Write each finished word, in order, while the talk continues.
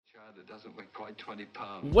It doesn't weigh quite 20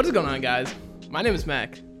 pounds. What is going on, guys? My name is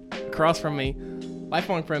Mac. Across from me,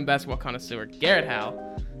 lifelong friend, basketball connoisseur, Garrett Howe.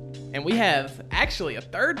 And we have actually a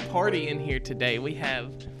third party in here today. We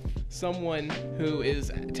have someone who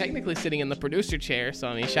is technically sitting in the producer chair. So,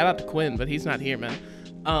 I mean, shout out to Quinn, but he's not here, man.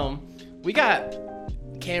 We got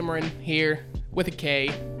Cameron here with a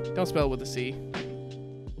K. Don't spell it with a C.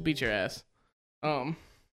 We'll beat your ass. Krob,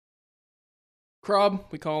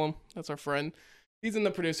 we call him. That's our friend. He's in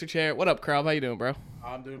the producer chair. What up, Krob? How you doing, bro?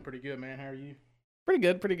 I'm doing pretty good, man. How are you? Pretty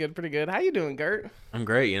good. How you doing, Gert? I'm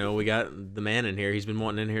great. You know, we got the man in here. He's been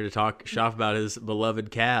wanting in here to talk shop about his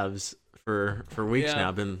beloved Cavs for weeks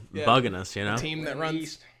now. Been bugging us, you know. The team that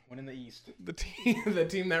runs Winning the East. the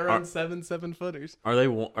team that runs seven footers. Are they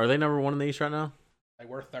number one in the East right now? They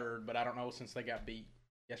were third, but I don't know since they got beat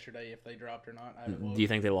yesterday if they dropped or not. Do you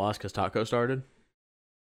think they lost because Taco started?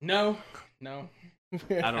 No.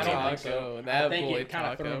 I don't think so. That I think boy it kind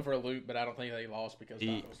of threw Taco. them for a loop, but I don't think they lost because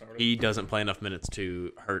Taco started. He doesn't play enough minutes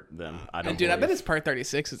to hurt them. I don't. Dude, I bet believe. his per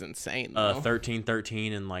 36 is insane. Though. 13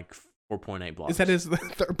 and like 4.8 blocks. Is that his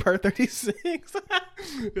per 36?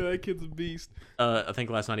 That kid's a beast. I think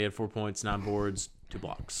last night he had 4 points, 9 boards, 2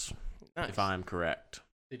 blocks. Nice. If I'm correct.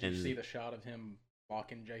 Did you and- see the shot of him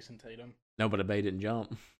blocking Jason Tatum? No, but Bay didn't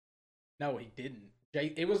jump. No, he didn't.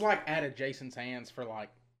 It was like out of Jason's hands for like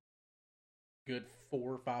good 4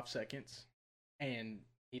 or 5 seconds, and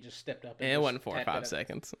he just stepped up. And It just wasn't 4 or tapped 5 it up.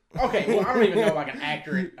 seconds. Okay, well, I don't even know like an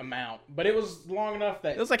accurate amount, but it was long enough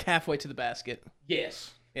that It was like halfway to the basket.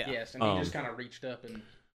 yes, Yeah. yes, and he just kind of reached up and.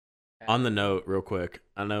 On the note, real quick,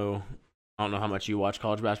 I don't know how much you watch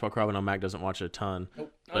college basketball, Crow. I know Mac doesn't watch it a ton.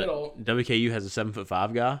 Nope, not But at all. WKU has a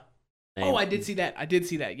 7'5" guy. Oh, I did see that.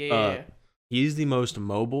 Yeah. He's the most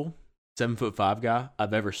mobile 7'5" guy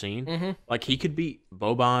I've ever seen. Mm-hmm. Like he could beat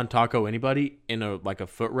Boban, Taco, anybody in a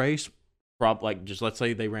foot race. Just let's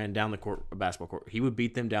say they ran down the court, a basketball court. He would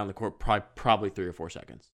beat them down the court probably 3 or 4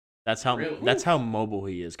 seconds. That's how mobile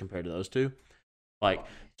he is compared to those two. Like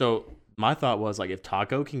so, my thought was like if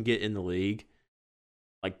Taco can get in the league,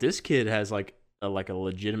 like this kid has like a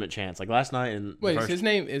legitimate chance. Like last night in Wait, the first,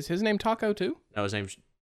 is his name Taco too? no, his name's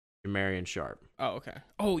Marion Sharp. Oh, okay.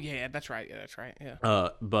 Oh, yeah, that's right. Yeah.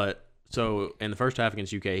 But so in the first half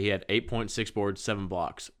against UK, he had 8.6 boards, 7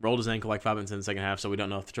 blocks. Rolled his ankle like 5 minutes in the second half, so we don't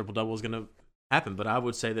know if the triple double is gonna happen. But I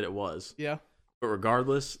would say that it was. Yeah. But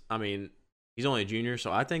regardless, I mean, he's only a junior,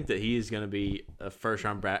 so I think that he is gonna be a first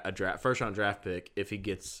round draft pick if he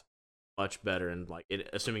gets much better and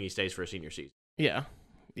assuming he stays for a senior season. Yeah.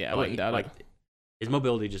 Yeah, I wouldn't doubt it. His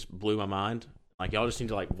mobility just blew my mind. Like y'all just need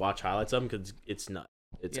to watch highlights of him because it's nuts.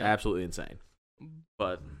 It's Yeah. absolutely insane.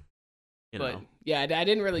 But you know. Yeah, I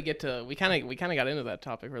didn't really get to. We kind of got into that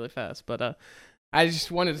topic really fast, but I just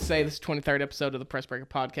wanted to say this is the 23rd episode of the Press Breaker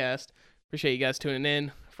podcast. Appreciate you guys tuning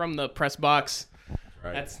in from the press box.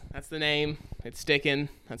 Right. That's the name. It's sticking.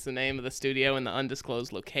 That's the name of the studio in the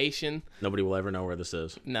undisclosed location. Nobody will ever know where this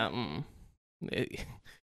is. No,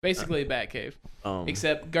 basically a bat cave. Um,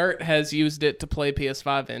 Except Gert has used it to play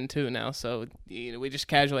PS5 in too now, so we just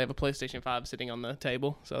casually have a PlayStation 5 sitting on the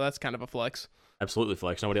table. So that's kind of a flex. absolutely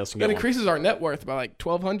flex. Nobody else can That get one. increases our net worth by like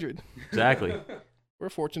 $1,200. Exactly. We're a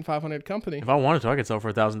Fortune 500 company. If I wanted to, I could sell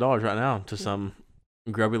for $1,000 right now to some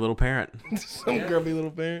grubby little parent. Some grubby little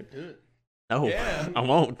parent. Do it. No, Yeah. I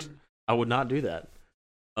won't. I would not do that.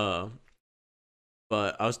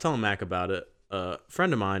 But I was telling Mac about it. A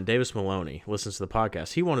friend of mine, Davis Maloney, listens to the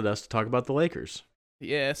podcast. He wanted us to talk about the Lakers.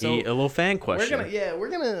 Yeah, so A little fan question. we're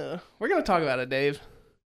gonna talk about it, Dave.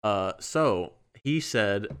 So he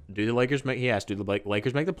said, he asked, do the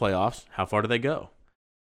Lakers make the playoffs? How far do they go?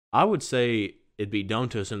 I would say it'd be dumb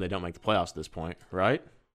to assume they don't make the playoffs at this point, right?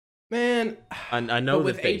 Man, I know but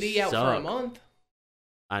with that they AD out suck. for a month.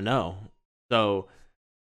 I know. So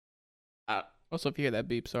Also, if you hear that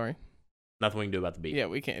beep, sorry. nothing we can do about the beat. Yeah,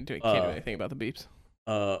 we can't do anything about the beeps.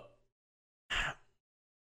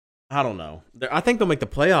 I don't know. I think they'll make the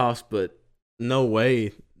playoffs, but no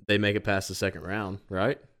way they make it past the second round,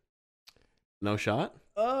 right? No shot?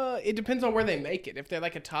 It depends on where they make it. If they're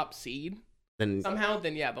like a top seed Then somehow,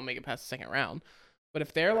 then yeah, they'll make it past the second round. But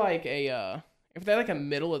if they're like a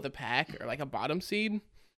middle of the pack or like a bottom seed,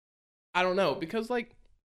 I don't know, because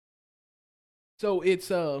so it's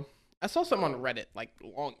I saw something on Reddit like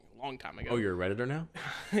long time ago. oh, you're a Redditor now?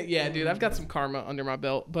 Yeah, dude, I've got some karma under my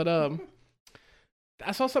belt. But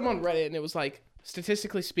I saw something on Reddit and it was like,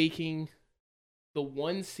 statistically speaking, the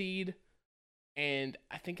 1 seed and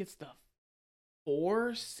I think it's the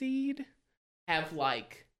 4 seed have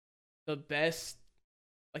the best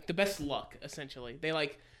luck essentially.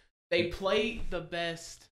 They play the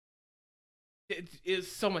best it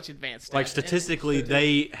is so much advanced. Like stat. statistically,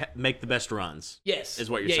 they make the best runs. Yes, is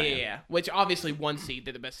what you're saying. Yeah. Which obviously 1 seed,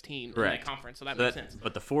 they're the best team in that conference, so that makes sense.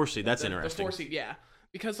 But the 4 seed, that's The interesting. 4 seed, yeah,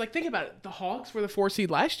 because like think about it, the Hawks were the 4 seed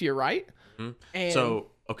last year, right? Mm-hmm. And So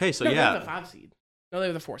no, yeah, they were the 5 seed. No, they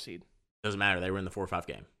were the 4 seed. doesn't matter. They were in the 4-5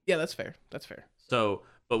 game. Yeah, that's fair. That's fair. So,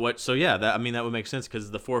 but what? So yeah, that would make sense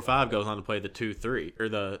because the 4-5 goes on to play the 2-3 or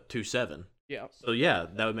the 2-7. Yeah. So yeah,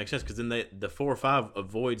 that would make sense because then the 4-5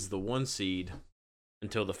 avoids the 1 seed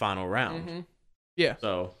until the final round. Mm-hmm. Yeah.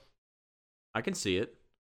 So I can see it.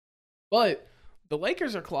 But the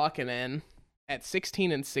Lakers are clocking in at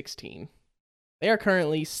 16-16. They are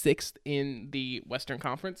currently 6th in the Western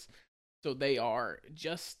Conference, so they're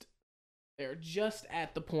just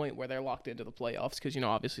at the point where they're locked into the playoffs because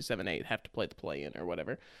obviously 7-8 have to play the play-in or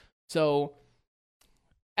whatever. So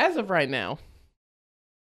as of right now,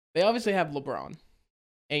 they obviously have LeBron,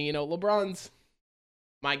 and LeBron's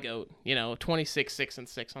my GOAT. 26,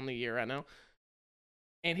 6-6 on the year right now.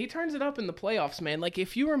 And he turns it up in the playoffs, man. Like,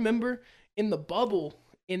 if you remember in the bubble,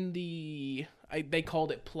 they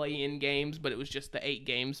called it play-in games, but it was just the 8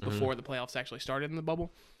 games before the playoffs actually started in the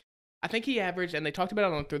bubble. I think he averaged, and they talked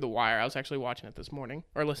about it on Through the Wire. I was actually watching it this morning,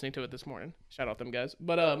 or listening to it this morning. Shout out them guys.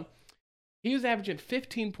 But he was averaging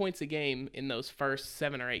 15 points a game in those first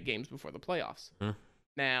 7 or 8 games before the playoffs.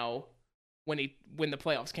 Now, when the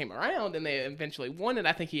playoffs came around and they eventually won it,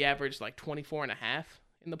 I think he averaged like 24.5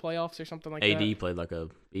 in the playoffs or something like that. AD played like a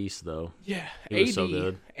beast, though. Yeah, he was so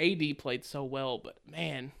good. AD played so well, but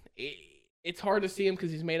man, it's hard to see him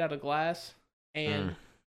because he's made out of glass. And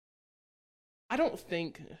I don't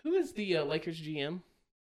think who is the Lakers GM?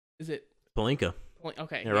 Is it Pelinka?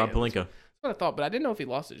 Okay, yeah, Rob Pelinka. That's what I thought, but I didn't know if he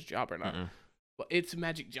lost his job or not. But it's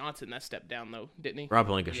Magic Johnson that stepped down though, didn't he? Rob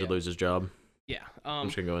Pelinka should lose his job. Yeah, I'm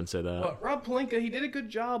just gonna go ahead and say that. But Rob Pelinka, he did a good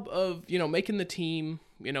job of making the team.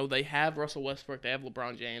 They have Russell Westbrook, they have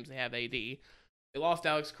LeBron James, they have AD. They lost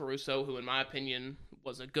Alex Caruso, who in my opinion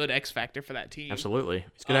was a good X factor for that team. Absolutely,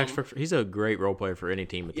 he's good X factor. He's a great role player for any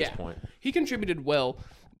team at this point. He contributed well,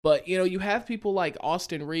 but you have people like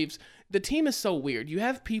Austin Reeves. The team is so weird. You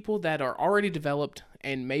have people that are already developed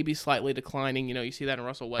and maybe slightly declining. You see that in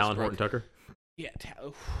Russell Westbrook. Alan Horton Tucker. Yeah,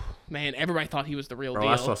 man, everybody thought he was the real deal.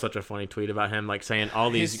 I saw such a funny tweet about him, like saying all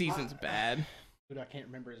these. His season's bad. Dude, I can't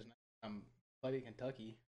remember his name. Played in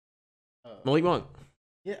Kentucky. Malik Monk.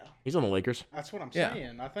 Yeah, he's on the Lakers. that's what I'm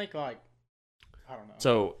saying. I think I don't know.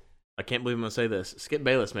 So I can't believe I'm gonna say this. Skip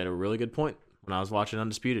Bayless made a really good point when I was watching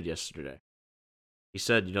Undisputed yesterday. He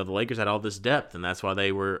said, the Lakers had all this depth, and that's why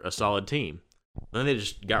they were a solid team. Then they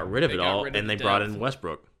just got rid of it all, and they brought in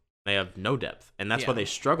Westbrook. They have no depth, and that's why they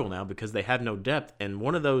struggle now because they have no depth. And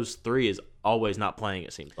one of those 3 is always not playing.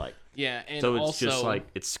 It seems like. Yeah, and so it's also, just like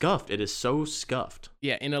it's scuffed. It is so scuffed.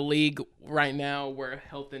 Yeah, in a league right now where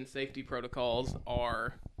health and safety protocols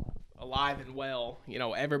are alive and well,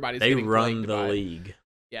 everybody's they getting run plagued the by it. league.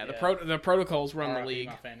 Yeah, the protocols run the league.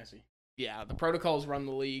 My fantasy. Yeah, the protocols run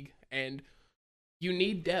the league, and you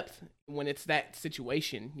need depth when it's that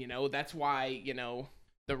situation. That's why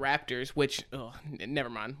the Raptors, which never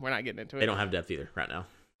mind, we're not getting into it. They don't have depth either right now.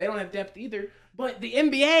 They don't have depth either. But the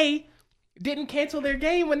NBA didn't cancel their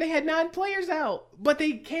game when they had 9 players out. But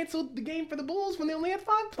they canceled the game for the Bulls when they only had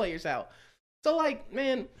 5 players out. So, like,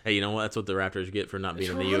 man. Hey, you know what? That's what the Raptors get for not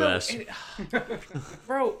being in the Toronto, U.S.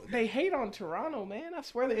 Bro, they hate on Toronto, man. I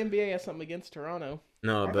swear the NBA has something against Toronto.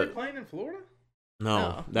 No, Are but they playing in Florida?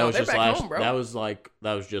 no, No, was they're just back last. home, bro.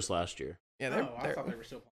 That was just last year. Yeah, I thought they were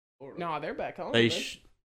still playing in Florida. No, they're back home.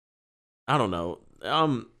 I don't know.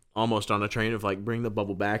 I'm almost on a train of like bring the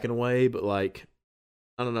bubble back in a way, but like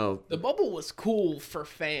I don't know. The bubble was cool for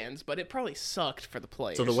fans, but it probably sucked for the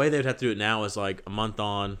players. So the way they would have to do it now is like a month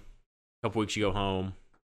on, a couple weeks you go home,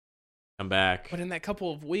 come back. But in that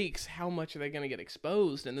couple of weeks, how much are they going to get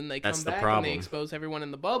exposed? And then they come That's the back and problem. they expose everyone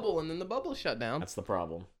in the bubble, and then the bubble shut down. That's the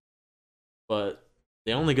problem. But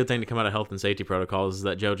the only good thing to come out of health and safety protocols is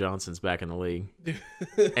that Joe Johnson's back in the league.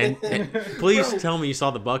 And please tell me you saw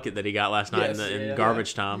the bucket that he got last night in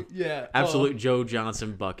garbage time. Yeah. Absolute Joe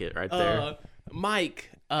Johnson bucket right there. Mike,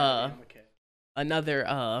 another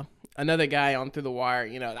guy on Through the Wire,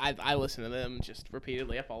 I listen to them just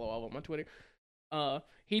repeatedly. I follow all of them on Twitter.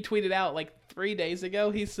 He tweeted out like 3 days ago,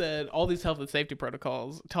 he said all these health and safety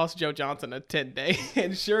protocols tossed Joe Johnson a 10-day.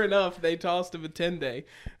 And sure enough, they tossed him a 10-day.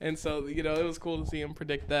 And so, it was cool to see him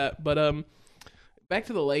predict that. But back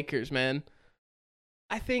to the Lakers, man.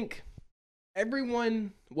 I think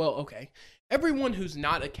everyone who's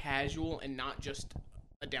not a casual and not just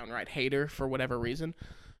a downright hater for whatever reason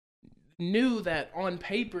knew that on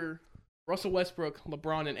paper, Russell Westbrook,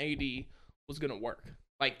 LeBron, and AD was going to work.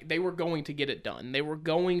 Like, they were going to get it done. They were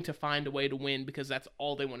going to find a way to win because that's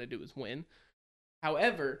all they want to do is win.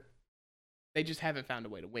 However, they just haven't found a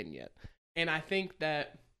way to win yet. And I think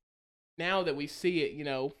that now that we see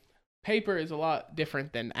it, paper is a lot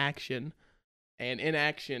different than action. And in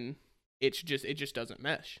action, it just doesn't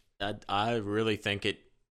mesh. I really think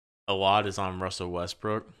a lot is on Russell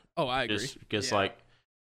Westbrook. Oh, I agree. Just like,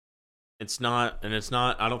 it's not,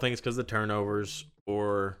 I don't think it's because of the turnovers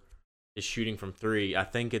or his shooting from three. I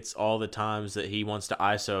think it's all the times that he wants to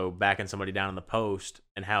ISO backing somebody down in the post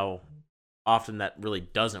and how often that really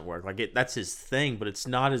doesn't work. Like, that's his thing, but it's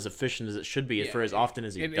not as efficient as it should be for as often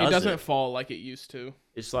as he does it. It doesn't fall like it used to.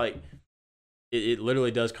 It's like, it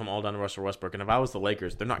literally does come all down to Russell Westbrook. And if I was the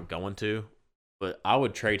Lakers, they're not going to, but I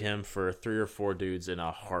would trade him for 3 or 4 dudes in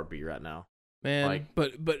a heartbeat right now. Man, like,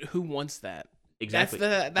 but who wants that? Exactly.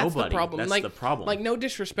 That's the problem. That's the problem. Like, no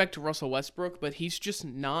disrespect to Russell Westbrook, but he's just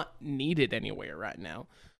not needed anywhere right now.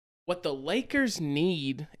 What the Lakers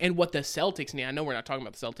need and what the Celtics need, I know we're not talking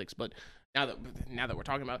about the Celtics, but now that we're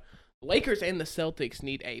talking about the Lakers and the Celtics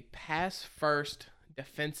need a pass-first,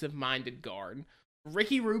 defensive-minded guard.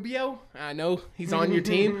 Ricky Rubio, I know he's on your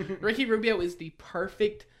team. Ricky Rubio is the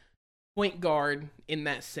perfect point guard in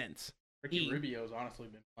that sense. Ricky Rubio's honestly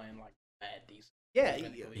been playing like bad decent. Yeah,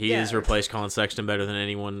 he has replaced Colin Sexton better than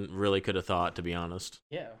anyone really could have thought, to be honest.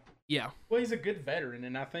 Yeah. Well, he's a good veteran,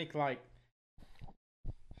 and I think like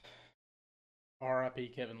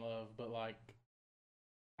R.I.P. Kevin Love, but like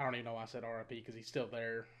I don't even know why I said R.I.P. because he's still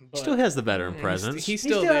there. But still has the veteran presence. He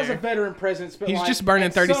still has a veteran presence, but he's like, just burning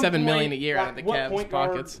 $37 million a year like, out of the Cavs'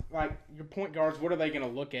 pockets. Like your point guards, what are they going to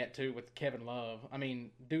look at too with Kevin Love? I mean,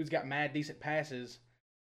 dude's got mad decent passes,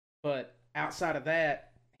 but outside of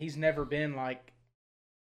that, he's never been like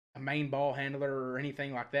a main ball handler or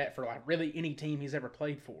anything like that for like really any team he's ever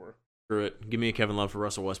played for. Screw it. Give me a Kevin Love for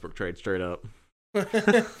Russell Westbrook trade straight up.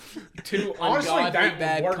 2 ungodly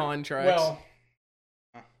bad contracts. Well,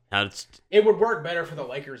 it would work better for the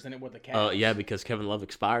Lakers than it would the Cavs. Yeah, because Kevin Love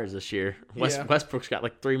expires this year. Westbrook's got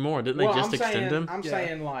like 3 more. Didn't they just extend him? I'm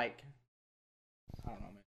saying like, I don't know,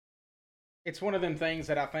 man. It's one of them things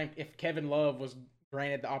that I think if Kevin Love was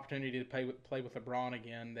granted the opportunity to play with LeBron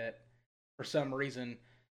again, that for some reason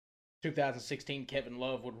 2016 Kevin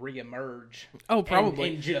Love would reemerge. Oh,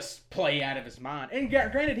 probably. And just play out of his mind. And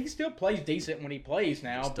granted, he still plays decent when he plays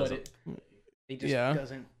now, but he just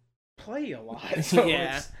doesn't play a lot. So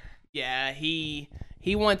yeah, he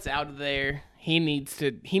wants out of there. He needs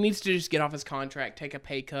to just get off his contract, take a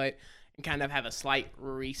pay cut, and kind of have a slight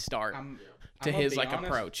restart to his like honest,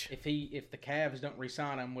 approach. If the Cavs don't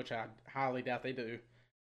re-sign him, which I highly doubt they do.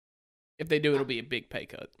 If they do, it'll be a big pay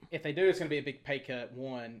cut. If they do, it's going to be a big pay cut.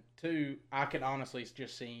 1, 2, I could honestly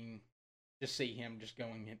just see him just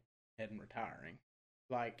going ahead and retiring.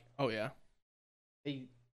 Like, oh yeah, he'd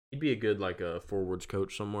be a good like a forwards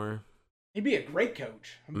coach somewhere. He'd be a great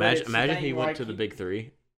coach. Imagine he went to the Big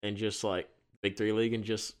Three and just like Big Three league and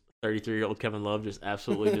just 33-year-old Kevin Love just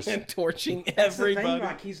absolutely just torching everybody.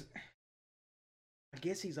 Like I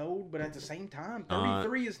guess he's old, but at the same time,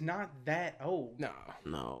 33 is not that old.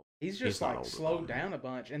 No. He's just like slowed down a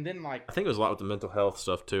bunch, and then like I think it was a lot with the mental health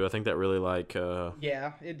stuff too. I think that really like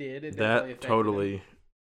yeah, it did. It that totally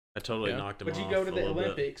knocked him off. But you go to the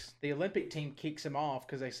Olympics, the Olympic team kicks him off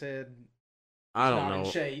because they said I don't not know.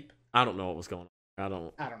 In shape. I don't know what was going on. I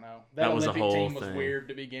don't know. That was Olympic a whole team thing. Was weird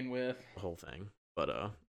to begin with. The whole thing, but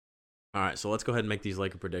all right. So let's go ahead and make these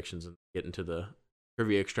Laker predictions and get into the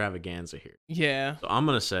trivia extravaganza here. Yeah. So I'm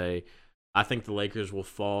gonna say, I think the Lakers will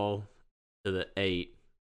fall to the 8,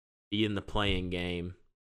 be in the playing game,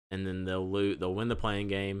 and then they'll win the playing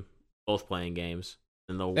game, both playing games,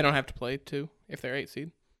 and they don't have to play 2 if they're 8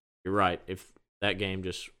 seed. You're right. If that game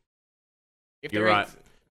you're right.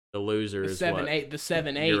 The loser is 7-8. The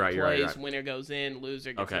 7-8 plays. Winner goes in.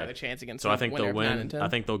 Loser gets another chance against. So I think they'll win. 9-10. I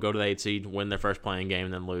think they'll go to the 8 seed, win their first playing game,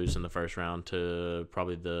 and then lose in the first round to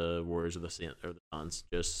probably the Warriors or the Suns.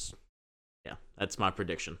 That's my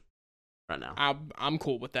prediction right now. I'm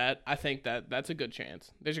cool with that. I think that's a good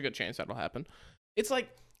chance. There's a good chance that'll happen. It's like,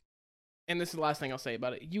 and this is the last thing I'll say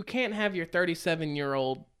about it. You can't have your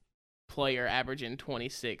 37-year-old player averaging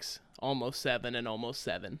 26, almost 7, and almost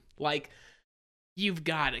 7. Like, you've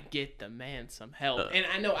got to get the man some help. And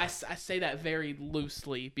I know I say that very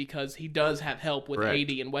loosely because he does have help with AD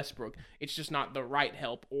and Westbrook. It's just not the right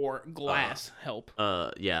help or glass help.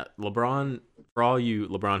 Yeah. LeBron, for all you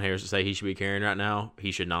LeBron haters to say he should be carrying right now,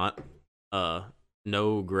 he should not.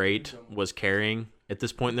 No great was carrying at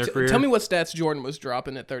this point in their career. Tell me what stats Jordan was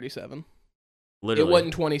dropping at 37. Literally. It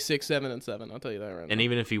wasn't 26, 7, and 7. I'll tell you that right now. And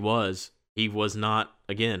even if he was, He was not.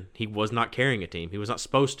 Again, he was not carrying a team. He was not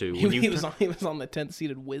supposed to. When He was on the 10th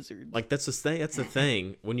seeded Wizards. Like that's the thing. That's the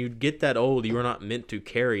thing. When you get that old, you are not meant to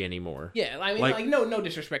carry anymore. Yeah, I mean, like no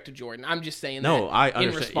disrespect to Jordan. I'm just saying No, that I in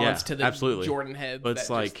understand. response Yeah, to the absolutely. Jordan heads. But it's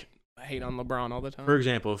that like just hate on LeBron all the time. For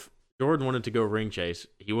example, if Jordan wanted to go ring chase,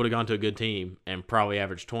 he would have gone to a good team and probably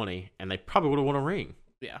averaged 20, and they probably would have won a ring.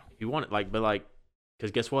 Yeah. If he wanted,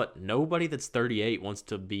 because guess what? Nobody that's 38 wants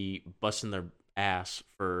to be busting their ass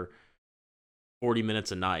for 40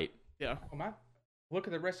 minutes a night. Yeah. Well, look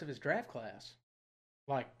at the rest of his draft class.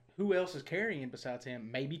 Like, who else is carrying besides him?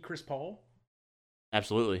 Maybe Chris Paul?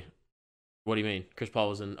 Absolutely. What do you mean? Chris Paul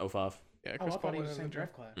was in 05. Yeah, I thought he was the same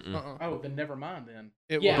draft class. Mm-mm. Oh, then never mind then.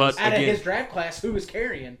 It Yeah, was. But out again- of his draft class, who was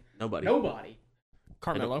carrying? Nobody. Nobody.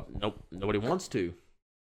 Carmelo. Nope. Nobody wants to.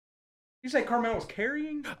 You say Carmelo was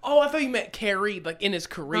carrying? Oh, I thought you meant carried, like in his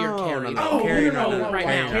career No, carried. no, Oh, carrying no, right no, now. right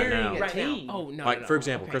Carrying now. right Carrying now. a Right now. team. Oh, no. Like, no, for no.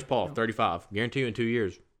 example, Okay. Chris Paul, No. 35. Guarantee you in 2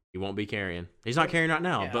 years, he won't be carrying. He's not carrying right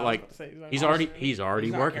now, Yeah, I but was like, about to say, he's not- already He's not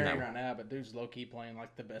working carrying that. right now, but dude's low-key playing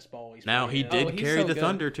like the best ball he's Now he played. did he's carry so the good.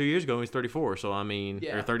 Thunder 2 years ago. When he's 34. So I mean,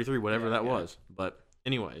 Yeah. or 33, whatever Yeah, that yeah. was. But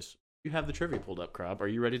anyways, you have the trivia pulled up, Crab. Are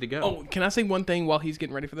you ready to go? Oh, can I say one thing while he's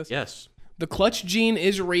getting ready for this? Yes. The clutch gene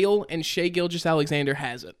is real, and Shea Gilgeous-Alexander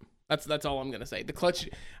has it. That's all I'm gonna say. The clutch.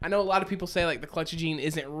 I know a lot of people say like the clutch gene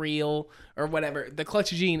isn't real or whatever. The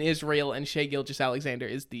clutch gene is real, and Shea Gilgeous-Alexander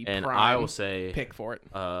is the And prime I will say, pick for it.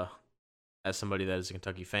 as somebody that is a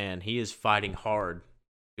Kentucky fan, he is fighting hard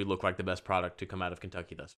to look like the best product to come out of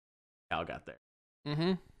Kentucky thus far. Cal got there.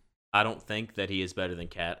 Mm-hmm. I don't think that he is better than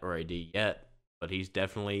Cat or AD yet, but he's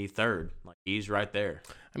definitely third. Like he's right there.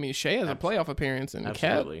 I mean, Shea has a playoff appearance, and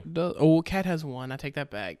Absolutely. Cat does. Oh, Cat has one. I take that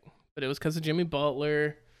back. But it was because of Jimmy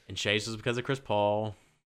Butler. And Chase is because of Chris Paul.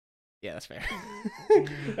 Yeah, that's fair.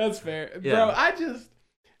 That's fair, Yeah. bro.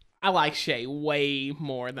 I like Shea way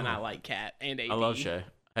more than I like Cat and AD. I love Shea.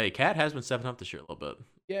 Hey, Cat has been stepping up this year a little bit.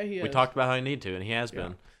 Yeah, he is. We talked about how he needed to, and he has Yeah.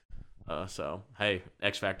 been. So, hey,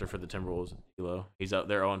 X Factor for the Timberwolves. Elo. He's out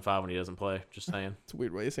there 0-5 when he doesn't play. Just saying. It's a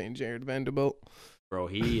weird way of saying Jared Vanderbilt. Bro,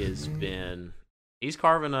 he's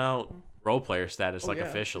carving out role player status, Oh, yeah,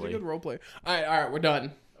 officially. he's a good role player. All right, we're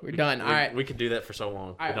done. We're done. All right. We could do that for so long.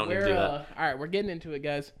 All right, we don't need we're, to do that. all right, we're getting into it,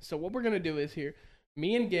 guys. So what we're gonna do is here,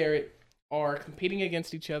 me and Garrett are competing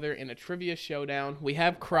against each other in a trivia showdown. We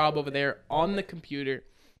have Krob over there on the computer.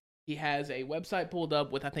 He has a website pulled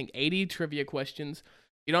up with I think 80 trivia questions.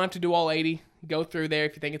 You don't have to do all 80. Go through there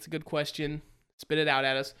if you think it's a good question, spit it out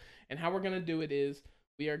at us. And how we're gonna do it is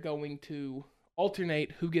we are going to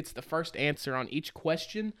alternate who gets the first answer on each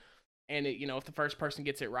question. And if the first person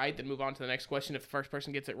gets it right, then move on to the next question. If the first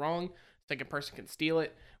person gets it wrong, second person can steal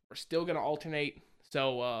it. We're still gonna alternate.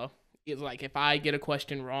 So it's like if I get a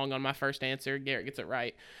question wrong on my first answer, Garrett gets it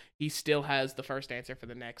right. He still has the first answer for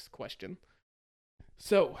the next question.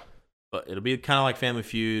 So But it'll be kind of like Family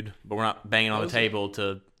Feud, but we're not banging on the Those are- table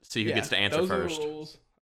to see who gets to answer those first. Are the rules.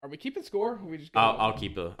 Are we keeping score? Or are we just I'll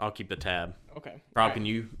keep the tab. Okay. Rob, All right. can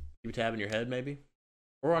you keep a tab in your head maybe,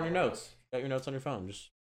 or on your notes? Got your notes on your phone? Just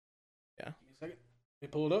Give me a second. Let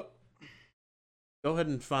me pull it up. go ahead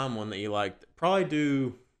and find one that you like. Probably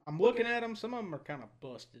do. I'm looking at them. Some of them are kind of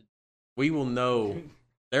busted. We will know.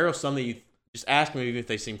 There are some that you just ask me even if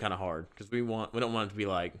they seem kind of hard because we don't want it to be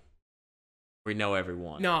like we know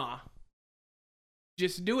everyone. Nah.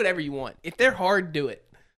 Just do whatever you want. If they're hard, do it.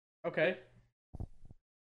 Okay.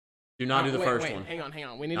 Do not do the Wait, first wait, one. Hang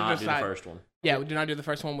on. We need Not to do the decide. first one. Yeah, we do not do the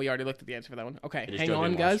first one. We already looked at the answer for that one. Okay, I just hang drove on,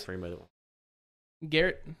 in once guys. for anybody that wants.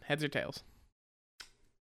 Garrett, heads or tails?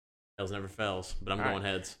 Tails never fails, but I'm All going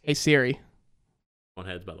right. heads. Hey Siri, Going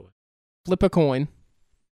heads, by the way. flip a coin.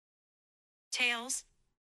 Tails.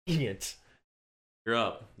 Idiot. You're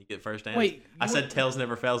up. You get first answer. Wait, I you- said tails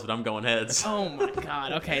never fails, but I'm going heads. Oh my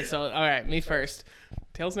god. Okay, so all right, me first.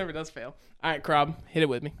 Tails never does fail. All right, Krob, hit it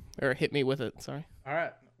with me, or hit me with it. Sorry. All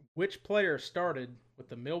right. Which player started with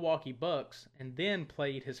the Milwaukee Bucks and then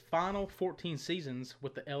played his final 14 seasons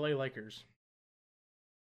with the LA Lakers?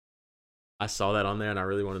 I saw that on there, and I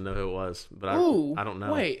really want to know who it was, but I don't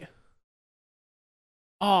know. Wait.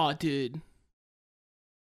 Oh, dude.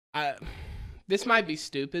 This might be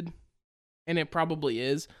stupid, and it probably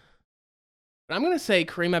is. But I'm gonna say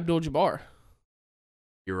Kareem Abdul-Jabbar.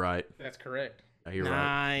 You're right. That's correct. No, you're right.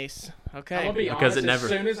 Nice. I'm Okay. gonna be Because honest. it never- As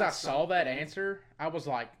soon as I saw that answer, I was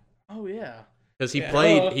like, "Oh yeah." Because he Yeah.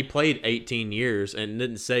 played 18 years and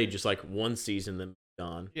didn't say just like one season then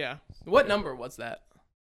gone. Yeah. What number was that?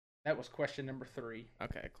 That was question number 3.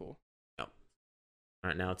 Okay, cool. All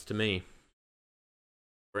right, now it's to me.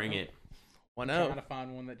 Bring it. One Trying zero. to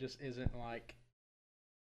find one that just isn't like.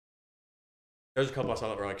 There's a couple I saw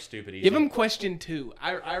that were like stupid easy. Give him question 2.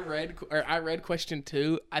 I read question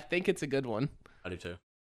 2. I think it's a good one. I do too.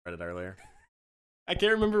 Read it earlier. I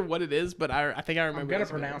can't remember what it is, but I think I remember. I'm gonna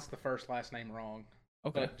it's a good pronounce the first last name wrong. one.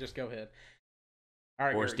 Okay. But just go ahead. All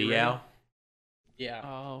right, Boris Garrett, you ready? Diaw. Yeah,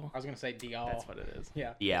 Oh, I was gonna say Diaw. that's what it is.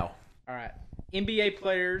 Yeah. Diaw. All right. NBA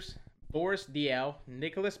players Boris Diaw,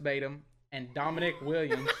 Nicholas Batum, and Dominic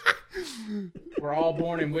Williams were all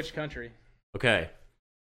born in which country? Okay,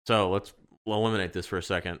 so let's eliminate this for a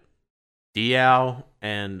second. Diaw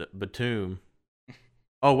and Batum.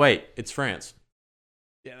 Oh wait, it's France.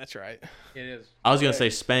 Yeah, that's right. It is. I was gonna say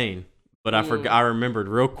Spain, but I forgot. I remembered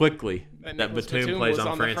real quickly And that Nicolas Batum plays was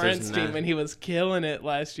on the France France's team, and he was killing it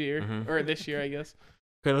last year Mhm. or this year, I guess.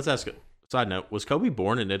 Okay, let's ask. Side note: was Kobe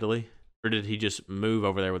born in Italy, or did he just move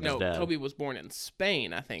over there with No, his dad? Kobe was born in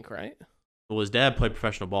Spain, I think, right? Well, his dad played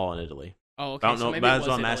professional ball in Italy. Oh, okay. I don't so know. maybe That's it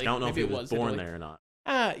what was I'm asking. I Italy. don't know Maybe if he it was born Italy. there or not.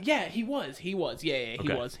 Yeah, he was. He Okay.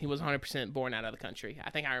 was. He was 100% born out of the country.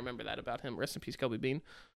 I think I remember that about him. Rest in peace, Kobe Bean.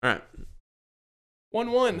 All right,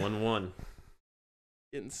 1-1. 1-1.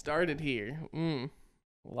 Getting started here.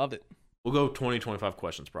 Love it. We'll go 20-25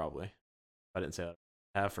 questions probably. I didn't say that.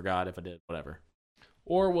 I forgot if I did. Whatever.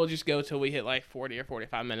 Or we'll just go till we hit like 40 or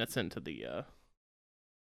 45 minutes into the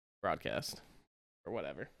broadcast or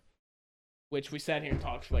whatever. Which we sat here and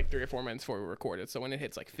talked for like 3 or 4 minutes before we recorded. So when it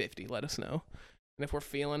hits like 50, let us know. And if we're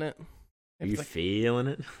feeling it. Are you feeling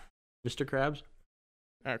it, Mr. Krabs?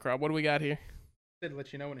 All right, Crowd, what do we got here? Did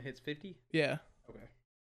let you know when it hits 50? Yeah. Okay.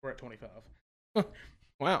 We're at 25.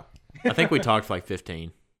 Wow. I think we talked for like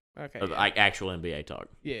 15. Okay. Of, Yeah. like actual NBA talk.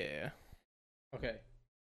 Yeah. Okay.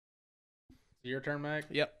 Your turn, Mac?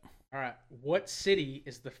 Yep. All right. What city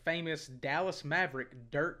is the famous Dallas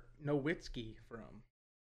Maverick Dirk Nowitzki from?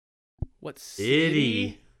 What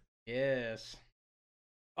city? Yes.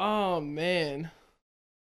 Oh, man.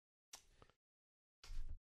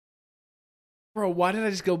 Bro, why did I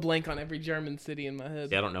just go blank on every German city in my head?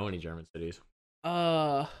 Yeah, I don't know any German cities.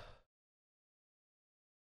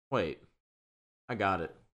 Wait. I got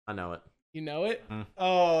it. I know it. You know it? Mm.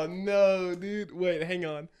 Oh, no, dude. Wait, hang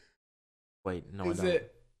on. Wait, no, Is I don't.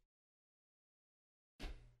 it?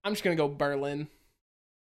 I'm just going to go Berlin.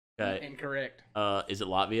 Okay. Incorrect. Is it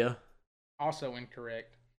Latvia? Also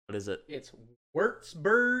incorrect. What is it? It's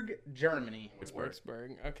Würzburg, Germany.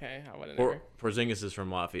 Würzburg. Okay, I wouldn't Por- know. Porzingis is from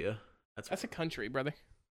Latvia. That's a country, brother.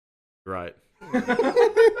 Right.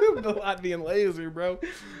 The Latvian laser, bro.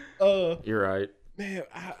 You're right. Man,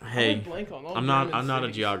 I Hey, went blank on all I'm not. German I'm not a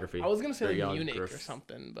cities. geography. I was gonna say or like Munich or geograph-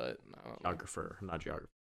 something, but I don't know. Geographer, not geography.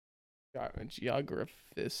 A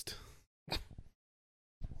geographist.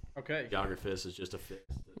 Okay. Geographist is just a fist.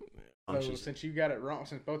 So since you got it wrong,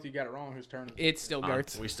 since both of you got it wrong, whose turn is it? It's still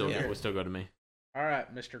Gertz. We still go to me. All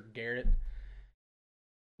right, Mr. Garrett.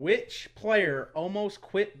 Which player almost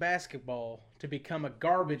quit basketball to become a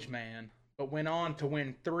garbage man, but went on to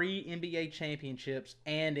win 3 NBA championships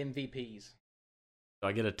and MVPs? Do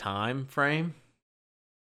I get a time frame?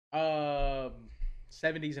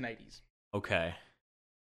 70s and 80s, Okay.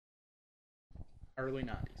 early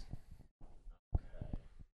 90s.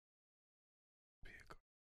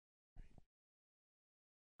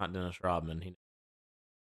 Not Dennis Rodman. He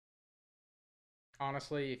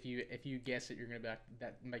Honestly, if you guess it, you're gonna be like,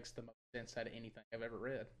 that makes the most sense out of anything I've ever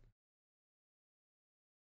read.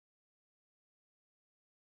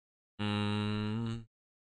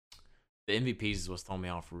 The MVPs is what's throwing me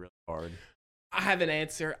off really hard. I have an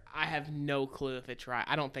answer. I have no clue if it's right.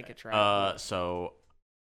 I don't think it's right. So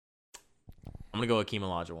I'm gonna go with Hakeem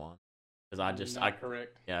Olajuwon because Not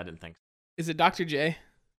correct. Yeah, I didn't think so. Is it Dr. J?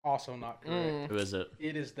 Also not correct. Who is it?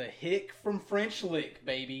 It is the hick from French Lick,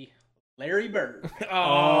 baby. Larry Bird.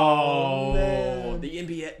 Man.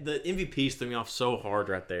 the MVPs threw me off so hard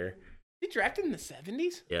right there. He drafted in the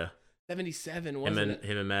 70s? Yeah, 77, wasn't it?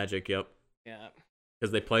 him and Magic. Yep, Yeah.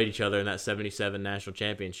 because they played each other in that '77 national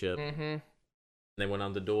championship. Mm-hmm. They went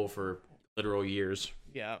on the duel for literal years.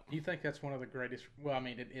 Yeah. Do you think that's one of the greatest? Well, I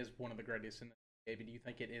mean, it is one of the greatest in the game. But do you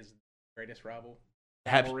think it is the greatest rivalry?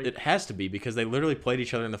 It has to be because they literally played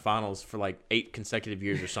each other in the finals for like 8 consecutive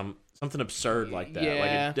years or something absurd like that. Yeah.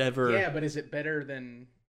 Like it never. Yeah, but is it better than?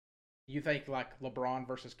 You think like LeBron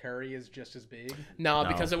versus Curry is just as big? No, No.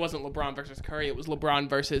 because it wasn't LeBron versus Curry. It was LeBron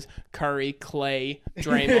versus Curry, Clay,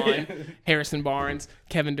 Draymond, Harrison Barnes,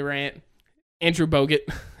 Kevin Durant, Andrew Bogut,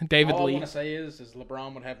 David All I Lee. want to say is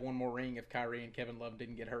LeBron would have one more ring if Kyrie and Kevin Love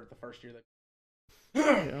didn't get hurt the first year.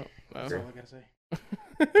 Yeah. That's all I gotta say.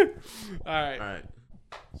 All right. All right.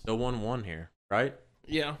 Still 1-1 here, right?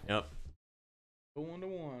 Yeah. Yep. Go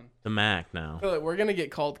 1-1. The Mac now. I feel like we're going to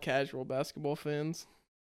get called casual basketball fans.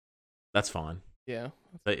 That's fine. Yeah.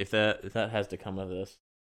 If that has to come of this.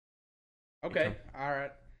 Okay. All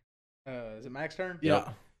right. Is it Mac's turn? Yeah.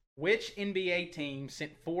 Which NBA team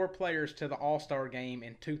sent 4 players to the All-Star game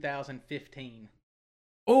in 2015?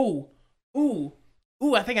 Ooh.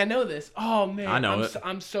 I think I know this. Oh man, I know it.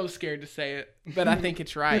 I'm so scared to say it, but I think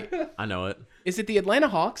it's right. I know it. Is it the Atlanta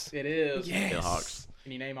Hawks? It is. Yes. The Hawks.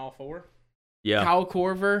 Can you name all 4? Yeah. Kyle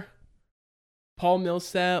Korver, Paul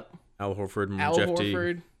Millsap, Al Horford, Al Jeff Teague.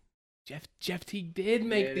 Horford. Jeff Teague did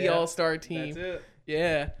make the Yeah, All-Star team. That's it.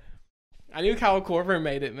 Yeah. I knew Kyle Korver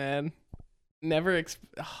made it, man. Oh,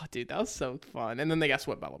 dude, that was so fun. And then they got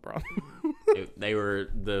swept by LeBron. They were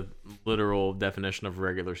the literal definition of a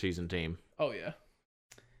regular season team. Oh, yeah.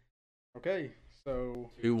 Okay, so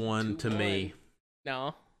 2-1 to 2-1. me.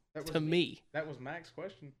 No, that was to me. That was Mac's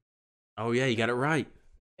question. Oh yeah, you got it right.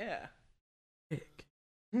 Yeah.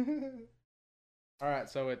 All right,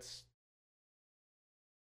 so it's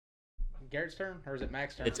Garrett's turn, or is it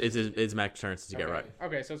Mac's turn? It's Mac's turn since you got it right.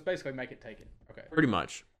 Okay, so it's basically make it take it. Okay. Pretty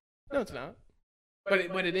much. No, it's not.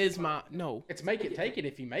 But it is my no. It's make it take it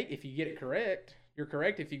if you get it correct. You're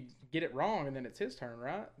correct if you get it wrong, and then it's his turn,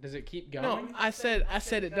 right? Does it keep going? No, I said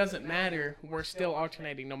it doesn't matter. We're still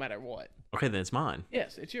alternating no matter what. Okay, then it's mine.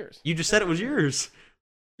 Yes, it's yours. You just said it was yours.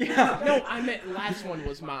 Yeah. No, I meant last one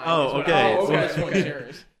was mine. Oh, is what okay. I meant, so Okay, this one's okay.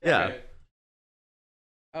 yours. Yeah.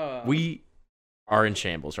 Okay. We are in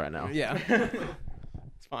shambles right now. Yeah.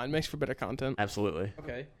 It's fine. Makes for better content. Absolutely.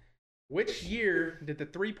 Okay. Which year did the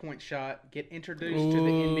 3-point shot get introduced to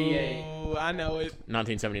the NBA? Ooh, I know it.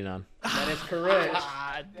 1979. That is correct.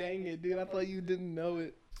 Ah, dang it, dude. I thought you didn't know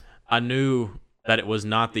it. I knew that it was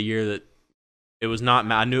not the year that it was not.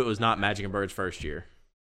 I knew it was not Magic and Bird's first year,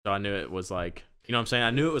 so I knew it was like, you know what I'm saying.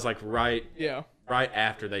 I knew it was like right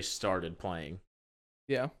after they started playing.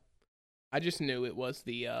 Yeah. I just knew it was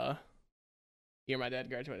the year my dad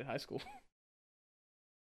graduated high school.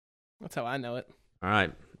 That's how I know it. All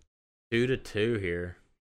right, 2-2 here.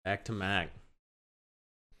 Back to Mac.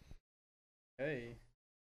 Hey.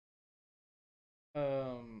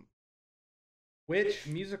 Which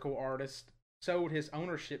musical artist sold his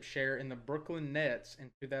ownership share in the Brooklyn Nets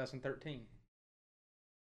in 2013?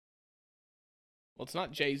 Well, it's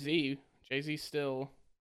not Jay-Z. Jay-Z still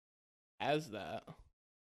has that.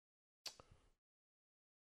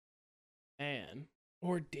 Man.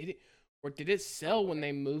 Or did it sell when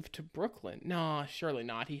they moved to Brooklyn? No, surely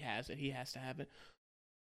not. He has it. He has to have it.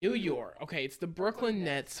 New York. Okay, it's the Brooklyn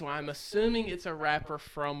Nets, so I'm assuming it's a rapper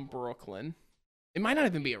from Brooklyn. It might not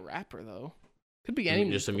even be a rapper, though. Could be any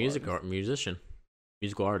Just a musical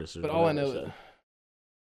artist. But all I know is...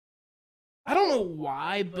 I don't know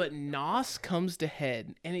why, but Nas comes to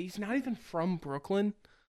head, and he's not even from Brooklyn.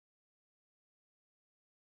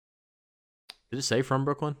 Did it say from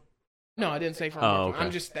Brooklyn? No, I didn't say from Oh, Brooklyn.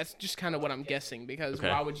 okay. That's just kind of what I'm guessing, because Okay.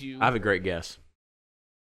 why would you... I have a great guess.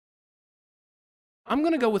 I'm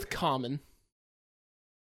going to go with Common.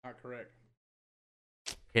 Not correct.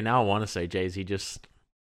 Okay, now I want to say Jay-Z.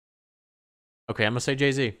 Okay, I'm gonna say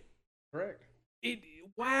Jay-Z. Correct.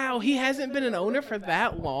 Wow, he hasn't been an owner for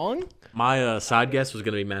that long? My side guess was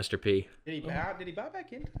gonna be Master P. Did he buy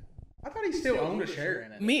back in? I thought he still owned a share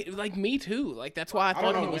in it. Me too. Like, that's why I I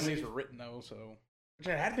thought don't he know was... when these were written though, so which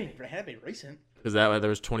it had to be recent. Because there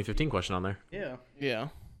was a 2015 question on there. Yeah. Yeah.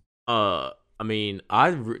 I mean, I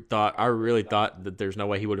really thought that there's no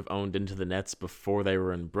way he would have owned into the Nets before they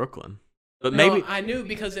were in Brooklyn. But maybe No, I knew,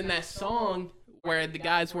 because in that song where the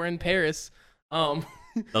guys were in Paris,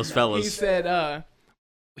 those fellas.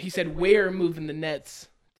 he said we're moving the Nets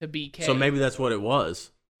to BK. So maybe that's what it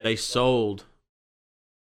was. They sold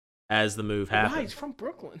as the move happened. Why? He's from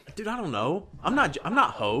Brooklyn. Dude, I don't know. I'm not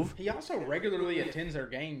Hove. He also regularly attends their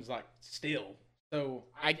games, like still. So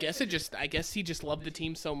I guess he just loved the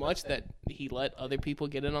team so much that he let other people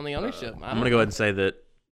get in on the ownership. I'm gonna go ahead and say that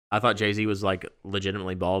I thought Jay-Z was like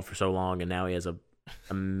legitimately bald for so long, and now he has a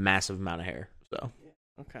massive amount of hair. So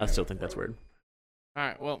Okay. I still think that's weird. All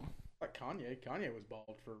right. Well, like Kanye. Kanye was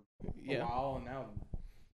bald for a yeah. while, and now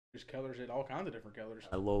just colors it all kinds of different colors.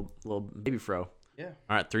 A little baby fro. Yeah.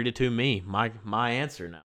 All right, 3-2 me. My answer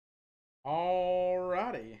now.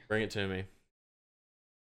 Alrighty. Bring it to me.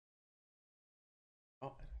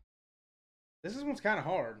 Oh, this one's kind of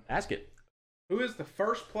hard. Ask it. Who is the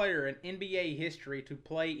first player in NBA history to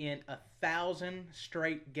play in 1,000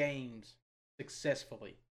 straight games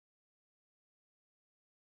successfully?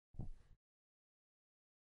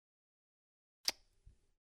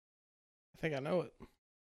 I think I know it.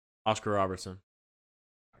 Oscar Robertson.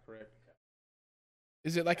 Correct.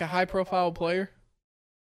 Is it like a high-profile player?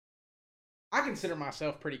 I consider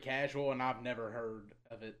myself pretty casual, and I've never heard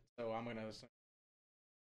of it, so I'm gonna assume.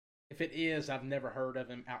 If it is, I've never heard of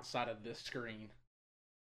him outside of this screen.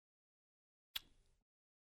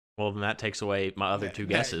 Well, then that takes away my other two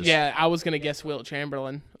guesses. Yeah, I was gonna guess Wilt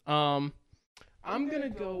Chamberlain. I'm gonna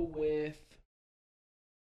go with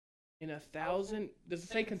in 1,000. Does it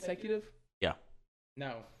say consecutive? Yeah.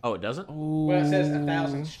 No. Oh, it doesn't? Well, it says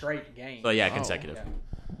 1,000 straight games. So yeah, Oh. consecutive.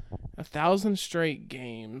 Yeah. 1,000 straight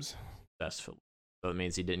games. Successful. So it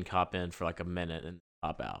means he didn't cop in for like a minute and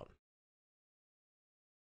cop out.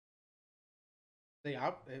 See,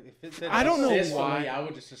 if it said I don't know successfully, why. I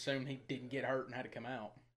would just assume he didn't get hurt and had to come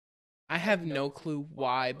out. I have no clue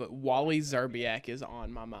why, but Wally Zerbiak is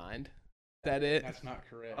on my mind. Is that it? That's not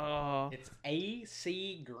correct. It's It's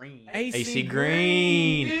AC Green. AC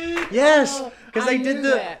Green. Dude. Yes, Oh, because I they knew did the.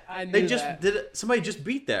 that. I They knew just that. did it. Somebody just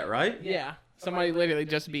beat that, right? Yeah, somebody literally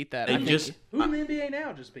just beat that. They I think. just. Who in the NBA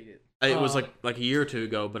now just beat it? It was like a year or two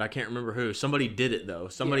ago, but I can't remember who. Somebody did it though.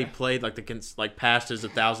 Somebody Yeah. played like passed his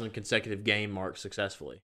 1,000 consecutive game mark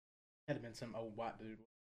successfully. Had to been some old white dude.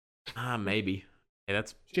 Maybe. Hey,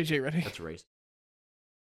 that's JJ ready. racist.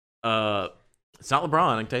 It's not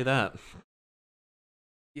LeBron. I can tell you that.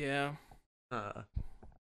 Yeah.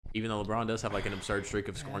 Even though LeBron does have like an absurd streak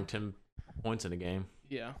of scoring 10 points in a game.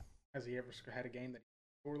 Yeah. Has he ever had a game that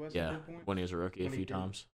he scored less Yeah, than 10 points? when he was a rookie When a he few did.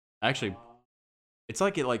 times. Actually, it's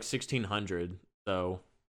like at like 1,600, so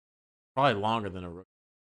probably longer than a rookie.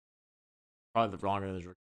 Probably longer than his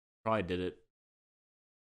rookie. Probably did it.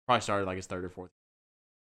 Probably started like his third or fourth.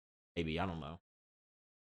 Maybe, I don't know.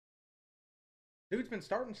 Dude's been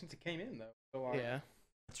starting since he came in, though. So, like, Yeah.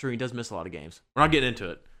 That's true. He does miss a lot of games. We're not getting into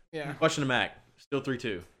it. Yeah. Question to Mac. Still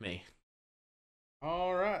 3-2. Me.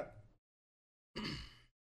 All right.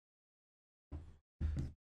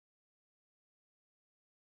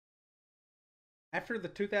 After the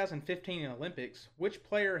 2015 Olympics, which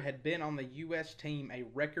player had been on the U.S. team a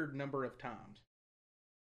record number of times?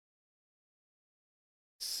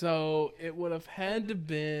 So it would have had to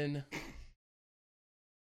been.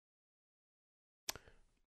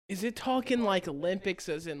 Is it talking like Olympics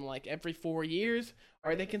as in like every 4 years?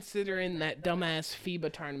 Or are they considering that dumbass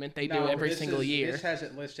FIBA tournament they do No, every this single year? This has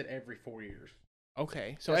it listed every 4 years.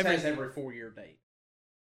 Okay, so This every has every 4-year date.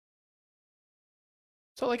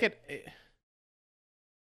 so like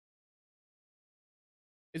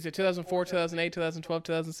is it 2004, 2008, 2012,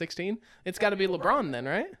 2016? It's got to be LeBron then,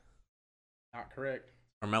 right? Not correct.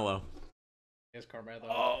 Carmelo. It's Carmelo.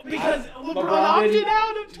 Oh, because LeBron LeBron opted didn't-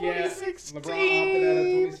 out of Yeah, 2016. LeBron opted out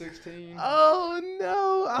of 2016. Oh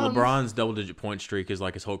no! LeBron's double-digit point streak is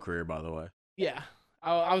like his whole career, by the way. Yeah,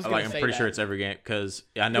 I was gonna Like, I'm say pretty that. sure it's every game because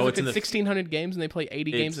I know it's in the. 1,600 games and they play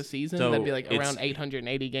 80 games a It's- season. so That'd be like it's- around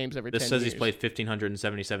 880 games every 10 This says years. he's played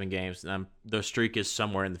 1,577 games, and the streak is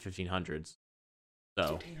somewhere in the 1,500s. So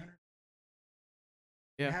 1,500.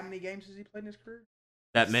 Yeah. How many games has he played in his career?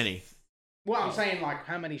 that many. Well, I'm saying, like,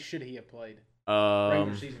 how many should he have played?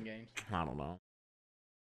 Regular season games. I don't know.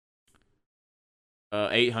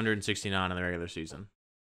 869 in the regular season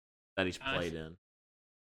that he's played in.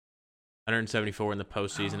 174 in the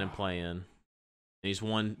postseason and play-in. And he's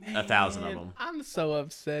won 1,000 of Man, them. I'm so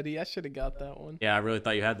upset. I should have got that one. Yeah, I really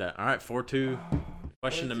thought you had that. All right, 4-2.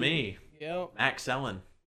 Question to me. Yep, Max selling.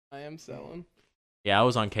 I am selling. Yeah, I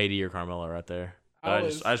was on KD or Carmelo right there. I I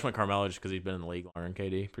was- just went Carmelo just because he's been in the league longer than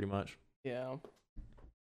KD, pretty much. Yeah.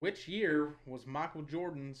 Which year was Michael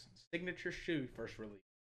Jordan's signature shoe first released?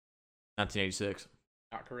 1986.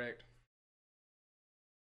 Not correct.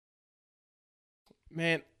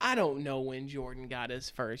 Man, I don't know when Jordan got his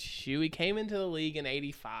first shoe. He came into the league in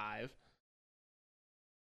 85.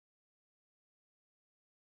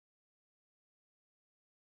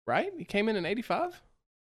 Right? He came in 85?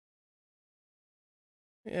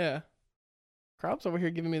 Yeah. Crop's over here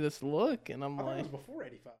giving me this look, and I'm I thought it was like, before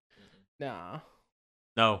 85. nah.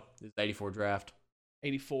 No, it's 84 draft.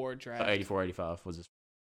 84 draft. 84, 85 was his.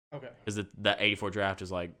 Okay. Because that 84 draft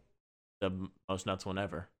is like the most nuts one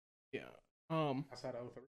ever. Yeah. Outside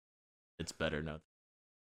of 03. It's better nuts.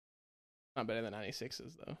 Not better than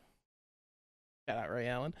 96's, though. Shout out Ray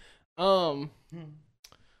Allen. Hmm.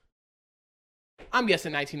 I'm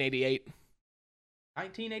guessing 1988.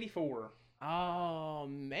 1984. Oh,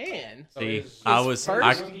 man. So See, his I was,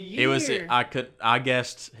 first it was, year. I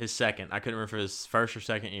guessed his second. I couldn't remember if it was his first or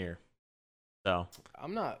second year. So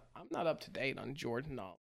I'm not up to date on Jordan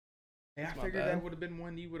knowledge. Yeah, I My figured bad. that would have been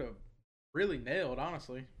one you would have really nailed,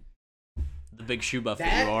 honestly. the big shoe buff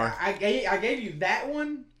that you are. I gave you that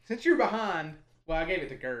one. Since you're behind, well, I gave it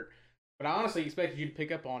to Kurt. But I honestly expected you to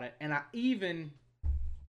pick up on it. And I even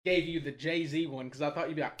gave you the Jay-Z one because I thought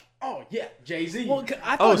you'd be like, oh, yeah, Jay-Z. Well,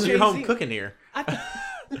 I Oh, thought so you're home Jay-Z cooking here. I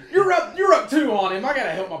You're up 2 on him. I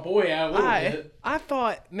gotta help my boy out a little bit. I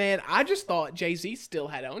thought, man, I just thought Jay-Z still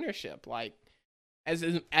had ownership. Like, as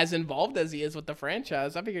involved as he is with the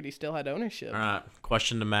franchise, I figured he still had ownership. All right,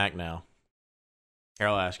 question to Mac now. Here,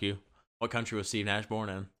 I'll ask you. What country was Steve Nash born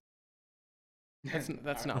in?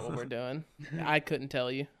 That's not what we're doing. I couldn't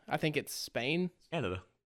tell you. I think it's Spain. Canada.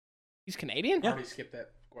 He's Canadian? I already skipped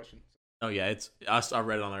that question. Oh, yeah, I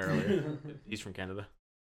read it on there earlier. He's from Canada.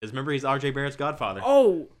 Because remember, he's R.J. Barrett's godfather.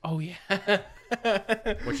 Oh yeah.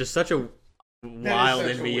 Which is such a wild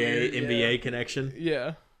such a weird, NBA connection.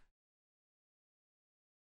 Yeah.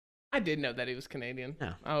 I did know that he was Canadian.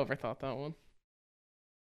 Yeah. I overthought that one.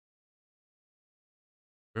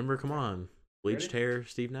 Remember, come on. Bleached hair,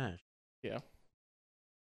 Steve Nash. Yeah.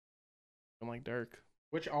 I'm like Dirk.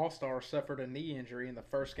 Which All-Star suffered a knee injury in the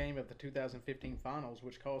first game of the 2015 Finals,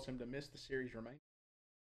 which caused him to miss the series remaining?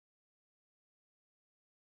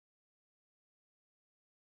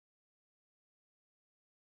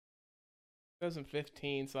 It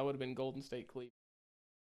 2015, so that would have been Golden State Cleveland.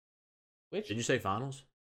 Which? Did you say finals?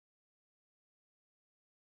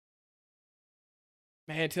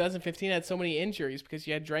 Man, 2015 had so many injuries because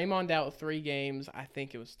you had Draymond out 3 games. I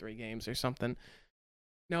think it was 3 games or something.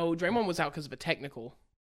 No, Draymond was out because of a technical.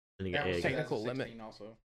 And he That was technical 2016 limit.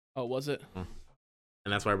 also. Oh, was it?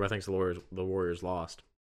 And that's why everybody thinks the Warriors lost.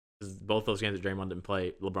 Because both those games that Draymond didn't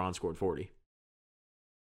play, LeBron scored 40.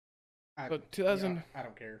 But 2000. Yeah, I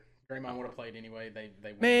don't care. Draymond would have played anyway. They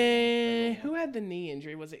won. Man, who had the knee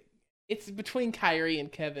injury? Was it? It's between Kyrie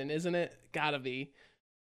and Kevin, isn't it? Gotta be.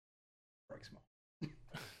 Break small.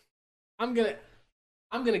 I'm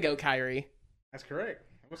gonna go Kyrie. That's correct.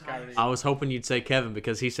 What's Kyrie? I was hoping you'd say Kevin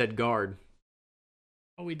because he said guard.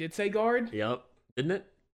 Oh, we did say guard. Yep. Didn't it?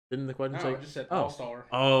 Didn't the question No, say? I just said Oh. All-Star.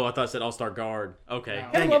 Oh, I thought it said All-Star guard. Okay. No.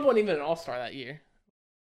 Kevin Dang Love it. wasn't even an All-Star that year.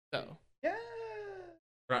 So Yeah.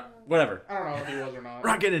 Right. Whatever. I don't know if he was or not. We're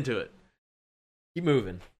not getting into it. Keep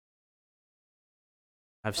moving.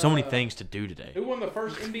 I have so many things to do today. Who won the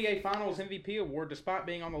first NBA Finals MVP award despite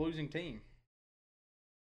being on the losing team?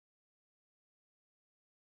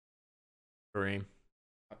 Kareem.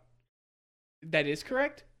 that is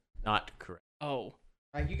correct. Not correct. Oh,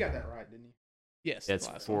 Like, you got that right, didn't you? yes. It's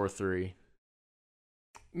last one. 4-3.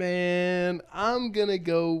 Man, I'm gonna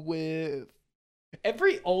go with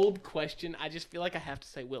every old question. I just feel like I have to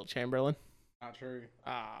say Wilt Chamberlain. Not true.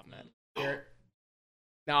 Ah, man. Jer-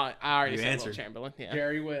 No, I already You said answered. Wilt Chamberlain. Yeah.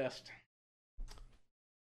 Jerry West.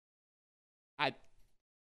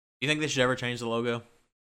 You think they should ever change the logo?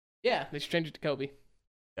 Yeah, they should change it to Kobe.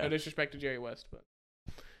 No Yeah. disrespect to Jerry West, but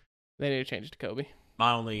they need to change it to Kobe.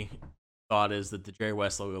 My only thought is that the Jerry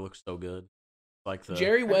West logo looks so good. Like the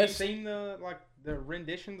Jerry Have West. you seen the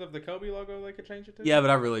renditions of the Kobe logo they could change it to? Yeah,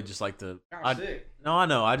 but I really just like the. Kinda sick. No, I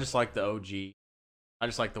know. I just like the OG. I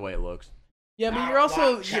just like the way it looks. Yeah, but Not you're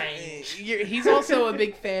also block change. he's also a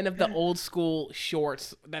big fan of the old school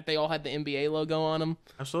shorts that they all had the NBA logo on them.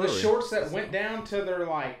 The Absolutely. shorts that went down to their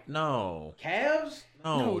No. calves.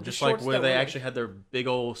 No, No, the just like shorts where that they were like- actually had their big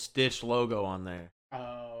old stitched logo on there.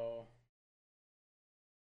 Oh.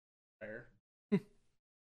 Fair.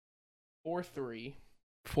 4-3.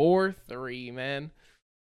 4-3, man.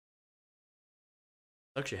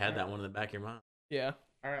 I actually had that one in the back of your mind. Yeah.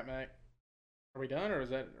 All right, Mac. Are we done, or is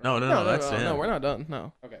that? No, that's it. no, we're not done.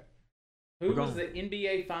 No. Okay. We're Who was the going.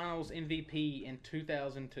 NBA Finals MVP in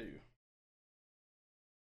 2002?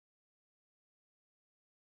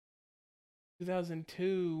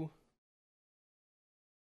 2002.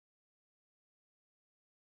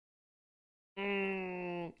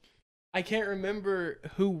 I can't remember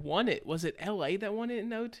who won it. Was it LA that won it in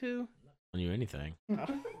 02? On you anything.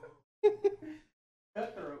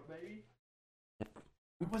 Cutthroat, baby.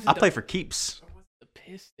 Was it I the- play for keeps. or was it the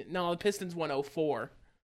Pistons? No, the Pistons won 04.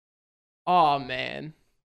 Oh, man.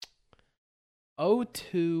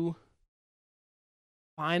 02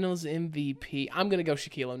 Finals MVP. I'm going to go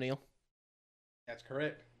Shaquille O'Neal. That's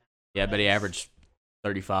correct. Yeah, but he Nice. averaged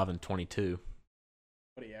 35 and 22.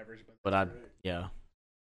 What he averaged, But that's correct. yeah.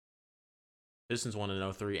 Pistons won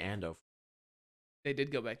in 03 and 04. They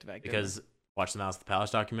did go back to back. didn't Because watched the Malice at the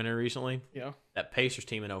Palace documentary recently. they? Yeah. That Pacers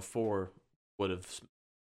team in 04 would have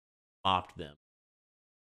mopped them.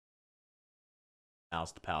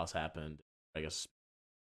 Malice at the Palace happened. I guess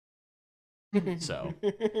So.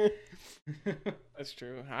 That's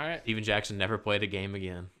true. All right. Steven Jackson never played a game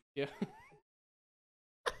again. Yeah.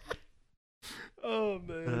 Oh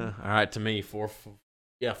man. All right, to me, 4-4.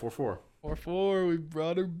 4-4. We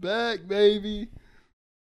brought her back, baby.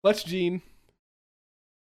 Let's Gene.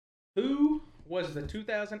 Who was the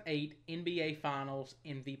 2008 NBA Finals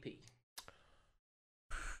MVP?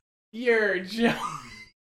 You're joking.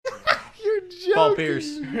 Paul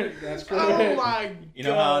Pierce. That's correct. Oh my god. You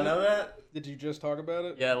know how I know that? Did you just talk about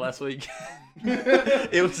it? Yeah, last week.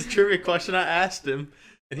 It was a trivia question I asked him,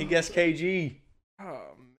 and he guessed KG.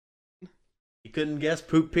 Oh, He couldn't guess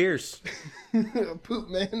Poop Pierce. Poop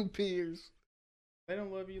man Pierce. They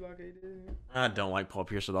don't love you like they did. I don't like Paul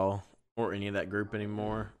Pierce at all, or any of that group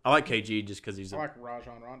anymore. I like KG just because he's I a. like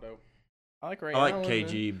Rajon Rondo. I like Ray I like Allen,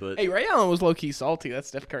 KG, man. but Hey, Ray Allen was low key salty that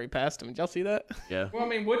Steph Curry passed him. Did y'all see that? yeah. Well, I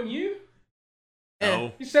mean, wouldn't you?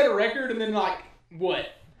 No. You set a record and then, like, what?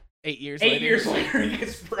 8 years 8 later. years later, he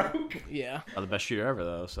gets broke. Yeah. Not the best shooter ever,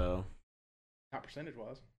 though, so. Not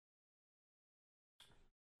percentage-wise.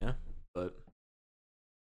 Yeah, but.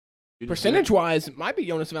 Percentage wise, it might be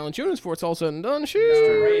Jonas Valanciunas before it's all said and done. No,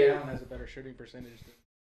 Shoot. Ray Allen has a better shooting percentage.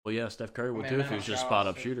 Well, yeah, Steph Curry would Man, too if man, he was just a shots, spot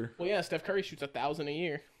up so- shooter. Well, yeah, Steph Curry shoots 1,000 a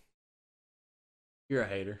year. You're a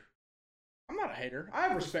hater. I'm not a hater. I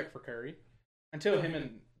have respect for Curry. Until him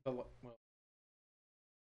and the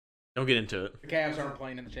Don't get into it. Cavs aren't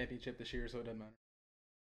playing in the championship this year, so it doesn't matter.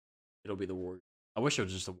 It'll be the Warriors. I wish it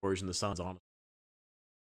was just the Warriors and the Suns on it.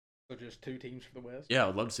 So just 2 teams for the West. Yeah, I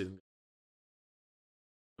would love to see them.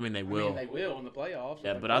 I mean, they will. I mean, they will in the playoffs.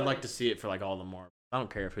 Yeah, but I'd like to see it for like all the marbles. I don't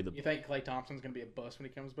care if who the. You think Klay Thompson's gonna be a bust when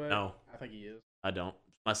he comes back? No. I think he is. I don't.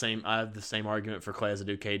 I have the same argument for Clay as I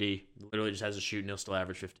do KD. Literally just has to shoot and he'll still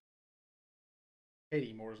average 50.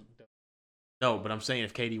 KD more. No, but I'm saying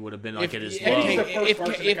if KD would have been like at his yeah, low, he's the first if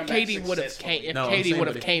person to come back KD would have successfully. came, if No, I'm KD saying, would but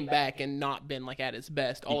have if- came back and not been like at his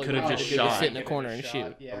best, all he could've would have just to do was shot. sit in the Could've corner and just shoot.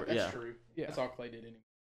 shot. Yeah, that's Yeah. true. Yeah. That's all Clay did anyway.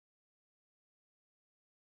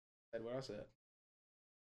 Said what I said.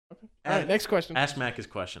 All right, next question. ask Mac his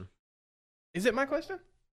question. Is it my question?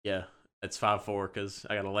 Yeah, it's 5-4 because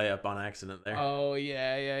I got a layup on accident there. Oh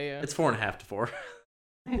yeah, yeah, It's 4.5 to 4.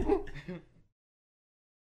 yeah.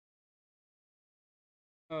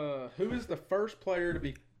 Who is the first player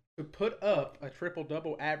to put up a triple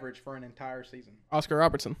double average for an entire season? Oscar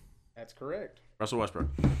Robertson. That's correct. Russell Westbrook.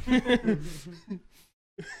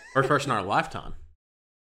 First person in our lifetime.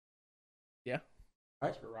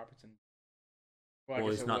 Oscar Robertson. I Well,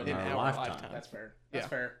 guess he's it not would in be. our lifetime. That's fair. That's Yeah.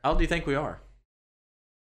 fair. How old do you think we are?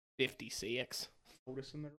 56.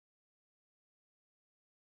 Oldest in the.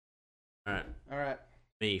 All right, All right.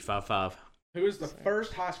 me 5'5". Who is the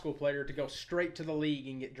first high school player to go straight to the league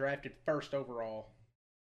and get drafted first overall?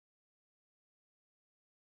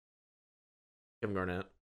 Kevin Garnett.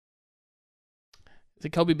 Is it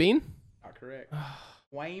Kobe Bean? Not correct.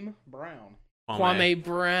 Wayne Brown. Kwame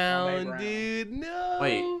Brown, Brown. dude. No.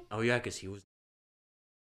 Wait. Oh yeah, because he was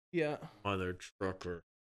Yeah. mother trucker.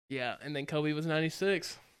 Yeah, and then Kobe was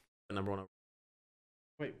 96. The number one.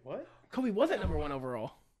 Wait, what? Kobe wasn't number 1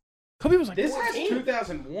 overall. Kobe was like This has 14.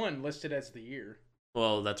 2001 listed as the year.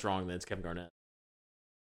 Well, that's wrong. Then it's Kevin Garnett.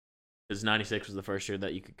 Because 96 was the first year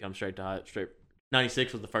that you could come straight to high.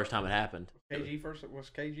 96 was the first time it happened. KG first was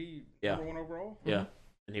KG Yeah. number 1 overall. Yeah,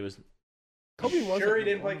 and he was Kobe wasn't Sure, he number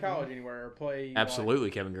didn't play 1 college overall. anywhere or play.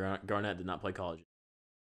 absolutely Kevin Garnett did not play college.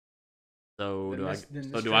 So Then do this- then I?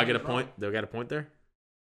 this So do I get a draft is wrong. point? Do I get a point there?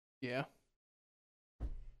 Yeah.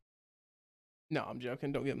 No, I'm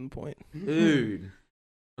joking. Don't give him a point. Dude,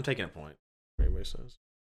 I'm taking a point. Anyway, says.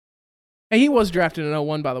 Hey, he was drafted in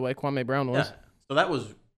 01, by the way. Kwame Brown was. Yeah. So that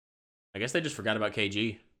was. I guess they just forgot about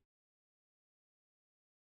KG.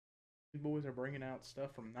 These boys are bringing out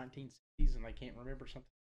stuff from 1960s and they can't remember something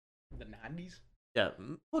from the 90s. Yeah,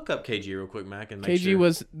 look up KG real quick, Mac, and make KG sure.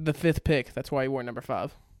 was the 5th pick. That's why he wore number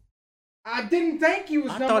 5. I didn't think he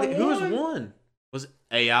was I number thought one. who was one? Was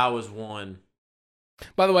AI was one?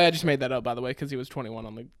 By the way, I just made that up, by the way, because he was 21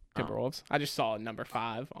 on the Oh. Timberwolves. I just saw number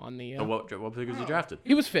 5 on the. So what pick was he drafted?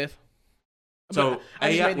 He was 5th. So But I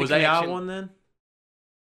just AI made the was AI connection. one then?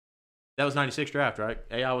 That was 96 draft, right?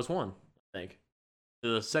 AI was one, I think.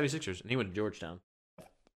 The 76ers, and he went to Georgetown.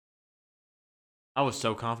 I was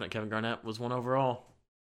so confident Kevin Garnett was one overall.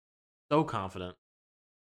 So confident.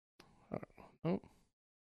 Oh.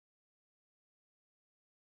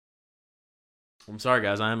 I'm sorry,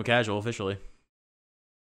 guys. I am a casual officially.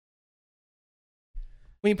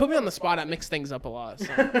 When you put me on the spot, I mix things up a lot.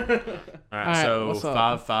 So. All right, right, so what's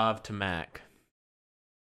up? 5-5 to Mac.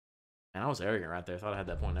 Man, I was arrogant right there. Thought I had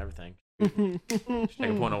that point and everything. Should take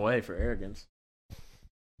a point away for arrogance.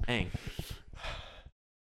 Dang.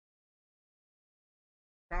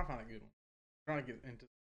 Trying to find a good one. Trying to get into.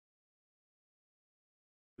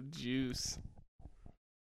 Juice.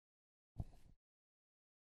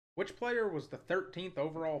 Which player was the 13th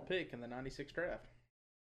overall pick in the 96 draft?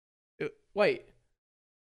 Wait.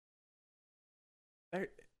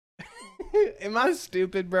 Am I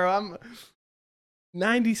stupid, bro? I'm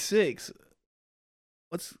 96.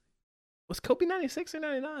 Was Kobe 96 or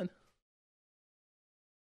 99?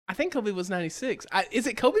 I think Kobe was 96. Is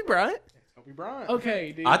it Kobe Bryant? Kobe Bryant.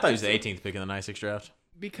 Okay, dude. I thought he was the 18th pick in the 96 draft.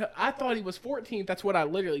 Because I thought he was 14th. That's what I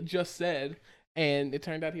literally just said. And it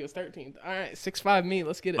turned out he was 13th. All right, 6'5" me.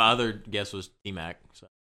 Let's get it. My other guess was T-Mac. So.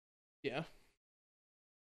 Yeah.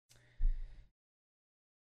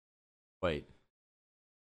 Wait.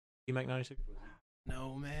 T-Mac 96?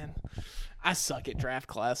 No, man. I suck at draft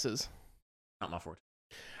classes. Not my forte.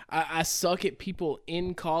 I suck at people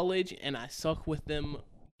in college, and I suck with them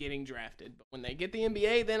getting drafted. But when they get the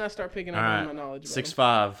NBA, then I start picking up All on right. my knowledge.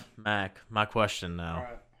 6'5", Mac. My question now. All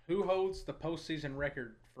right. Who holds the postseason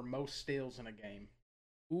record for most steals in a game?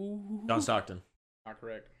 Ooh. John Stockton. Not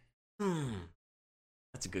correct.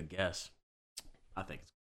 That's a good guess. I think.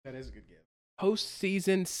 That is a good guess.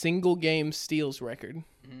 Postseason single game steals record.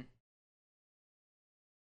 Mm-hmm.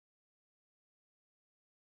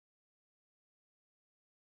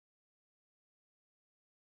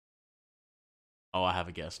 Oh, I have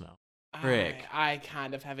a guess now. Rick. I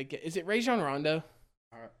kind of have a guess. Is it Rajon Rondo?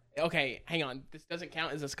 All right. Okay, hang on. This doesn't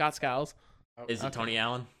count as a Scott Skiles. Oh, Is it Tony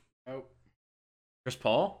Allen? Nope. Chris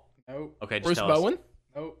Paul? Nope. Okay, just Bruce tell us. Bowen?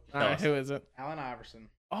 Nope. All Tell right, us. who is it? Allen Iverson.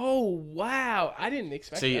 Oh, wow. I didn't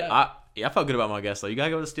expect See, that. I felt good about my guess though. You gotta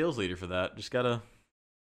go with the steals leader for that. Just gotta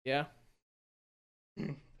Yeah.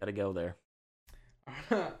 go there.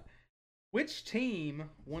 Which team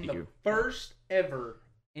won the You. first ever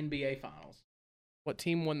NBA Finals? What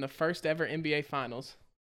team won the first ever NBA Finals?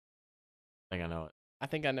 I think I know it. I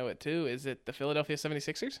think I know it too. Is it the Philadelphia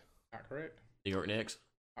 76ers? Not correct. New York Knicks,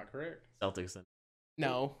 Not correct. Celtics, and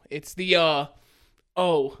No, it's the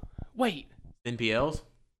oh, wait. NPLs.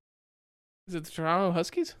 Is it the Toronto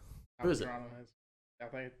Huskies? Not Who is it? Toronto has. I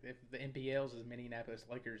think if the NPLs is Minneapolis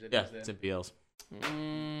Lakers, it Yeah, is it's then. NPLs.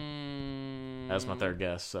 That's That's my third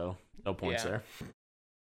guess, so no points Yeah. there.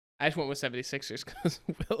 I just went with 76ers because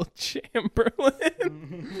Will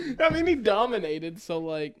Chamberlain. I mean, he dominated, so,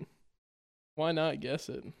 like, why not guess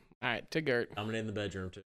it? All right, to Gert. I'm in the bedroom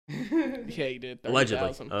too. Yeah, he did.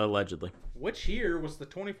 Allegedly. 30,000. Allegedly. Which year was the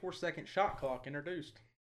 24-second shot clock introduced?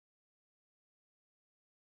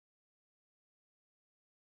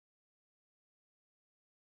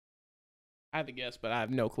 I have a guess, but I have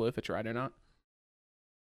no clue if it's right or not.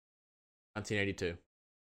 1982.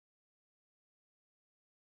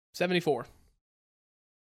 74.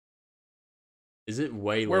 Is it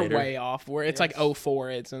way We're later? way off. It's like Yes.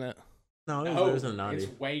 04, isn't it? No, it No, was in the 90s.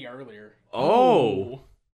 it's way earlier. Oh,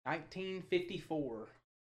 1954.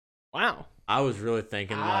 Wow. I was really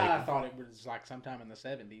thinking I like thought it was like sometime in the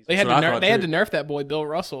 70s. They had That's to what I nerf. thought, They had too. to nerf that boy, Bill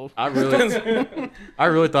Russell. I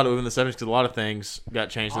really thought it was in the 70s because a lot of things got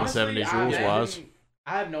changed Honestly, in the 70s I rules wise. imagine-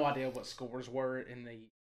 I have no idea what scores were in the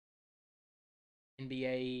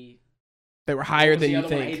NBA. They were higher What was than the you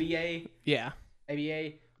other one? think. ABA. Yeah.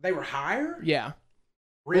 ABA. They were higher. Yeah.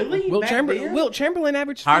 Really? Wilt Back Chamberlain. then? Wilt Chamberlain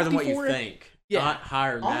averaged Higher than what 54. you think. Yeah. Not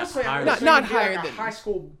higher than Honestly, that. I Higher would Not- assume not it'd be higher like a than- high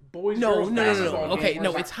school boys. No, girls no, no, no, basketball no. game Okay, where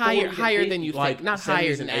no, like it's higher 40 to higher 50. than you like think. Not 70s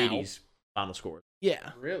higher and now. 80s final score.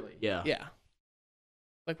 Yeah. Really? Yeah. Yeah.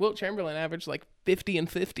 Like Wilt Chamberlain averaged like 50 and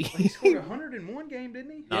 50. He scored 100 in one game,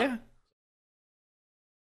 didn't he? Yeah.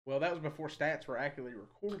 Well, that was before stats were accurately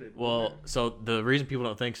recorded. Well, wasn't so the reason people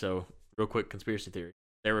don't think so, real quick conspiracy theory.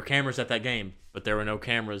 There were cameras at that game, but there were no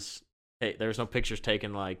cameras. There was no pictures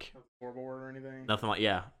taken, like it? Scoreboard or anything? nothing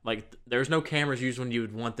like there's no cameras used when you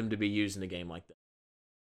would want them to be used in a game like that.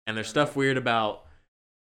 And there's stuff weird about,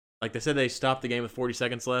 like they said they stopped the game with 40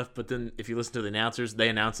 seconds left, but then if you listen to the announcers, they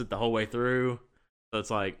announce it the whole way through, so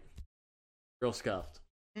it's like real scuffed.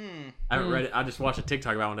 I haven't read it. I just watched a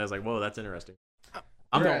TikTok about it and I was like, whoa, that's interesting.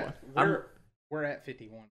 I'm We're going. at, we're at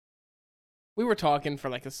 51. We were talking for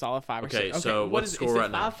like a solid 5 or Okay, 6. so what what's is the score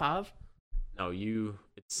right now? 5-5? No,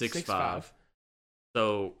 it's 6-5. 6-5.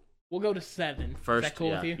 So We'll go to 7. first, is that cool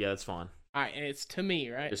yeah, with you? yeah, that's fine. All right, and it's to me,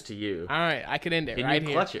 right? Just to you. All right, I could end it Can right you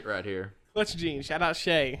here. clutch it right here? Clutch Gene. Shout out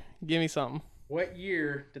Shay. Give me something. What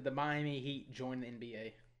year did the Miami Heat join the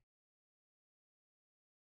NBA?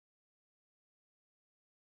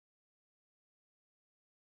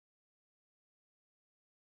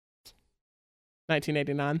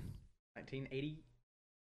 $1989.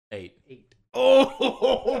 1988. 8.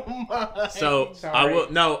 Oh my! So Sorry.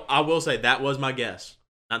 I will say that was my guess.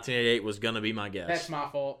 1988 was gonna be my guess. That's my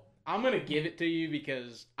fault. I'm gonna give it to you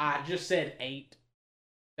because I just said 8.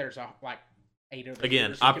 There's like 8 of Again,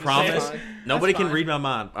 years I you could've promise said. nobody can fine. read my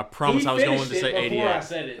mind. I promise He I was going finished to say it before I 88.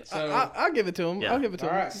 said it. So I'll give it to him. Yeah. I'll give it to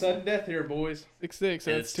all him. right, sudden death here, boys. 6-6. And That's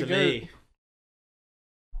it's to good. me.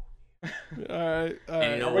 All right. All And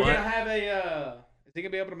right. you know Are we what? gonna have a? Is he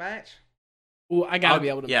gonna be able to match? Well, I gotta be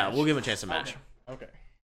able to. Yeah, match. we'll give him a chance to match. Okay.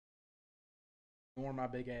 Ignore my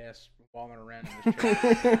big ass walling around in this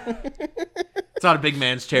chair. It's not a big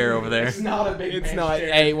man's chair over there. It's not a big It's man's not.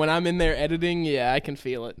 chair. Hey, when I'm in there editing, yeah, I can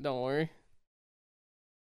feel it. Don't worry.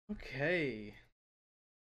 Okay.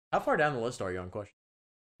 How far down the list are you on questions?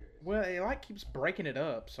 Well, it like keeps breaking it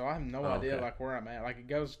up, so I have no Oh, idea okay. like where I'm at. Like it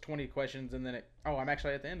goes 20 questions and then I'm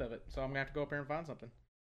actually at the end of it, so I'm gonna have to go up here and find something.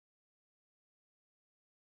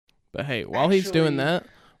 But hey, while he's doing Actually-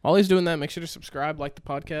 that, make sure to subscribe, like the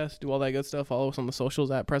podcast, do all that good stuff. Follow us on the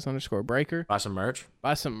socials at @press_breaker. Buy some merch.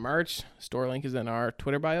 Buy some merch. Store link is in our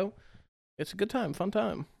Twitter bio. It's a good time, fun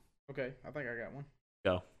time. Okay, I think I got one.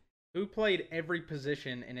 Go. Who played every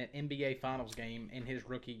position in an NBA Finals game in his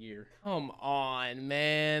rookie year? Come on,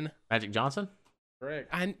 man. Magic Johnson? Correct.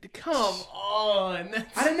 Come on.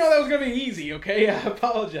 I didn't know that was gonna be easy. Okay, I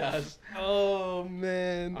apologize. Oh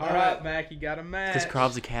man. All right, Mac, you got a match. Because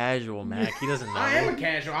Crob's a casual, Mac. He doesn't know. I am a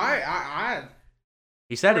casual. I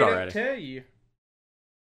He said it straight up already. tell you.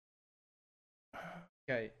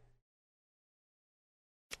 Okay.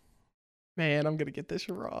 Man, I'm gonna get this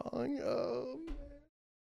wrong. Oh. Man.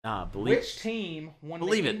 Nah, believe Which team won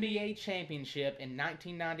Believe the it. NBA championship in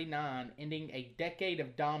 1999, ending a decade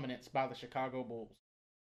of dominance by the Chicago Bulls?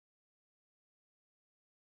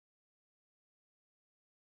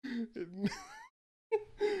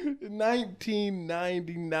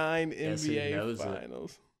 1999 Guess who NBA knows it?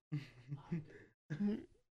 Finals.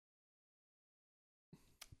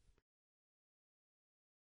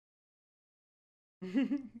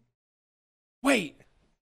 Wait,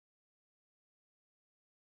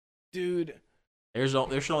 dude. there should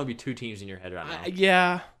only be two teams in your head right now.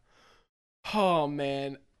 Yeah. Oh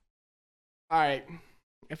man. All right.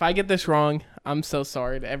 If I get this wrong, I'm so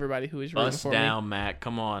sorry to everybody who is rooting Bust for down, Mac.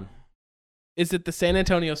 Come on. me. Is it the San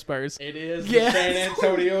Antonio Spurs? It is Yes. the San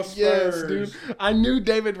Antonio Spurs. Yes, dude. I knew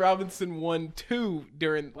David Robinson won 2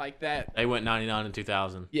 during like that. They went 99 and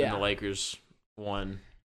 2000. Yeah. And the Lakers won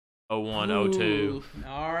 01, 02.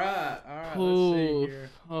 All right. Let's see Ooh. here.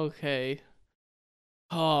 Okay.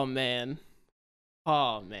 Oh man.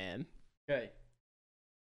 Oh man. Okay.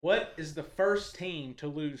 What is the first team to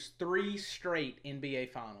lose 3 straight NBA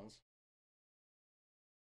Finals?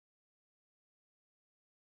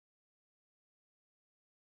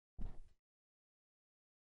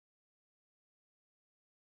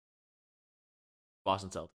 Boston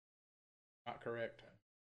Celtics. Not correct.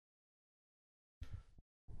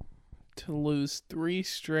 To lose 3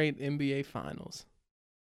 straight NBA Finals.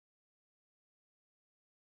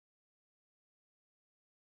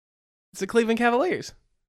 It's the Cleveland Cavaliers.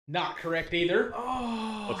 Not correct either.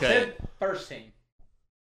 Oh. Okay. Said first team.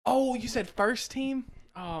 Oh, you said first team?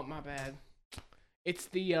 Oh, my bad. It's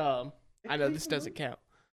the I know this doesn't count.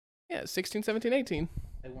 Yeah, 16, 17, 18.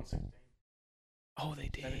 They won 16, Oh, they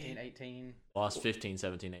did. 17, 18. Lost 15,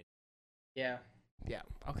 17, 18. Yeah. Yeah,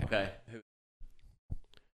 okay. Okay.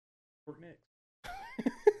 Fort Knicks.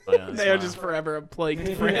 Oh, yeah, that's They are my- just forever a plagued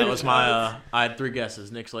That friend. That was my. I had 3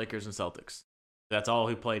 guesses: Knicks, Lakers, and Celtics. That's all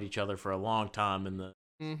who played each other for a long time in the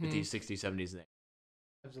Mhm. 50s, 60s, 70s. And 80s.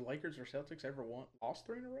 Has the Lakers or Celtics ever lost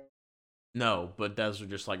 3 in a row? No, but those were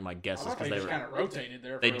just like my I guesses thought because they they just were. kind of rotated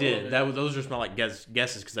there. For They a little did. bit. That was, those were just my like guesses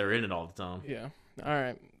because they were in it all the time. Yeah. All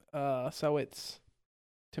right. So it's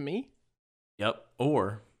to me? Yep.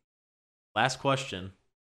 Or last question.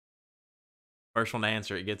 First one to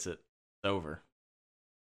answer it gets it. It's over.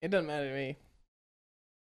 It doesn't matter to me.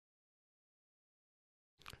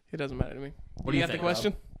 It doesn't matter to me. What do you got think, the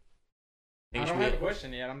question? I Think don't we- have a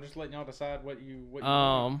question yet. I'm just letting y'all decide what you.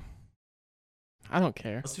 I don't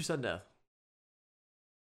care. Let's do sudden death.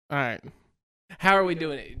 All right. How are we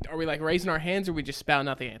doing it? Are we like raising our hands or are we just spouting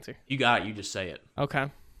out the answer? You got it. You just say it. Okay.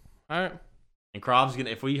 All right. And Crob's gonna.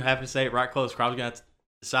 If we happen to say it right close, Crob's gonna have to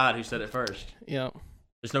decide who said it first. Yep.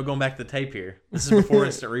 There's no going back to the tape here. This is before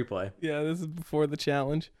instant replay. Yeah, this is before the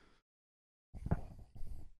challenge.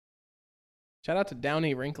 Shout out to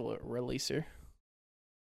Downy Wrinkle Releaser.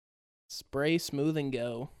 Spray, smooth, and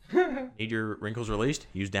go. Need your wrinkles released?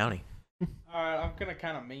 Use Downy. All right, I'm gonna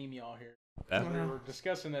kind of meme y'all here. Okay. We were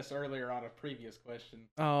discussing this earlier on a previous question.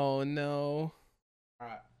 Oh, no. All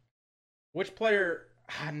right, which player?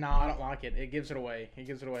 No, I don't like it. It gives it away. I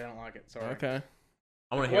don't like it. Sorry. Okay.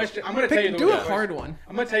 I want to hear. Question. I'm gonna tell you the Do a question- hard one.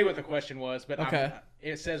 I'm gonna tell you what the question was, but Okay.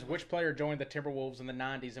 it says which player joined the Timberwolves in the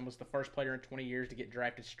 '90s and was the first player in 20 years to get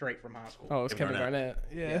drafted straight from high school. Oh, it's Kevin Kevin Garnett.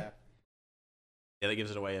 Yeah. Yeah, that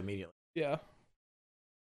gives it away immediately. Yeah.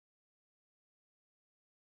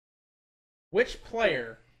 Which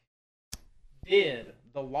player did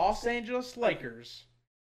the Los Angeles Lakers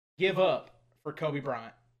give up for Kobe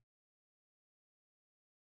Bryant?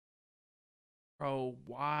 Bro,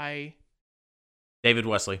 why? David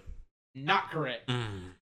Wesley. Not correct.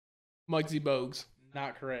 Muggsy Bogues.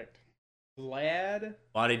 Not correct. Vlad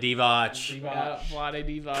Vlade Divac. Yeah, Vlade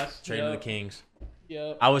Divac. Trade to the Kings.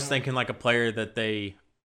 Yep. I was thinking like a player that they.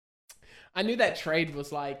 I knew that trade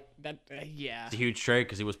was like that. Yeah. It's a huge trade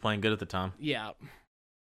because he was playing good at the time. Yeah.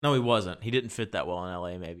 No, he wasn't. He didn't fit that well in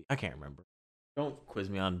LA. Maybe I can't remember. Don't quiz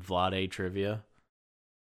me on Vlade trivia.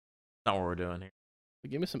 Not what we're doing here.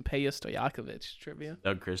 Give me some Peja Stojakovic trivia.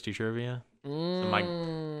 Doug Christie trivia. Some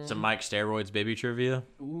Mm. Mike Steroids baby trivia.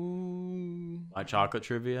 Ooh. White chocolate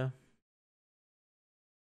trivia.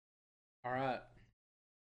 All right.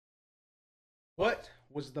 What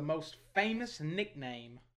was the most famous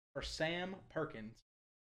nickname for Sam Perkins?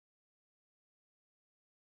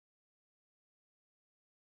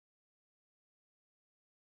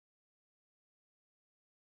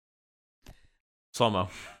 Slow mo.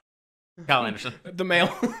 Kyle Anderson. The mail.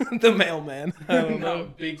 The mailman. I don't know.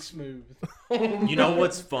 No, Big Smooth. You know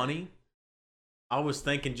what's funny? I was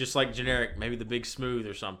thinking just like generic, maybe the Big Smooth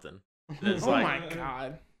or something. It's Oh like, my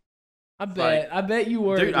god. I like- bet you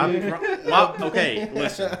were. dude, okay,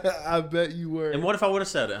 listen. I bet you were. And what if I would have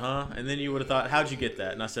said it, huh? And then you would have thought, how'd you get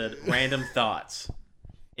that? And I said, random thoughts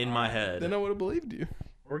in my head. Then I would have believed you.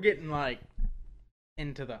 We're getting like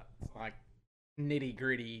into the like nitty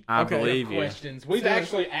gritty I Okay. believe you. questions. We've So-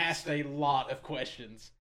 actually asked a lot of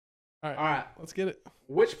questions. All right. All right. Let's get it.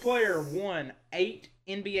 Which player won 8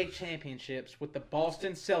 NBA championships with the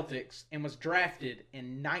Boston Celtics and was drafted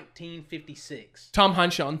in 1956? Tom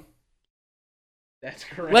Hunchon. That's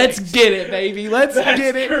correct. Let's get it, baby. Let's That's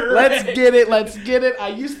get it. correct. Let's get it. Let's get it. I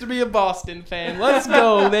used to be a Boston fan. Let's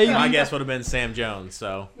go, baby. My guess would have been Sam Jones,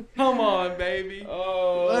 so. Come on, baby.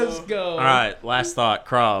 Oh, Let's go. All right, last thought.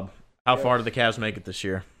 Krob, how far did the Cavs make it this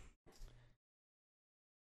year?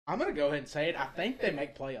 I'm gonna go ahead and say it. I think they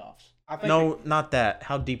make playoffs. I think No, not that.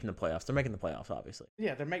 How deep in the playoffs? They're making the playoffs, obviously.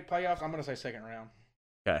 yeah, they make playoffs. I'm gonna say second round.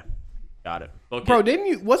 Okay, got it. Book Bro, it. didn't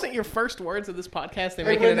you? Wasn't your first words of this podcast they're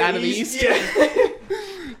making it out of the East?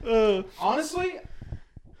 Yeah. Honestly,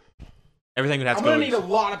 Everything would have I'm to go. gonna need a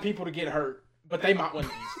lot of people to get hurt, but they might win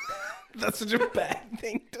the East. That's such a bad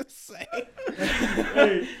thing to say.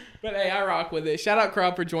 But hey, I rock with it. Shout out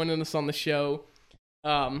Krob for joining us on the show.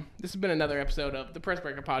 This has been another episode of the Press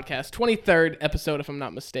Breaker Podcast, 23rd episode if I'm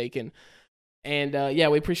not mistaken. And yeah,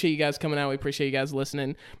 we appreciate you guys coming out. We appreciate you guys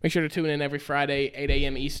listening. Make sure to tune in every Friday, 8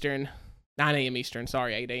 a.m. Eastern, 9 a.m. Eastern,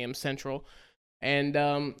 8 a.m. Central. And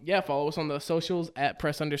yeah, follow us on the socials at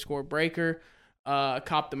press_breaker.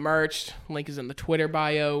 Cop the merch. Link is in the Twitter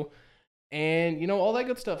bio. And, you know, all that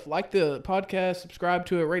good stuff. Like the podcast, subscribe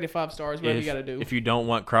to it, rate it 5 stars, whatever you got to do. If you don't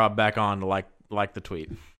want Krob back on to like the tweet,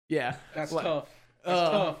 Yeah. That's Like- tough. That's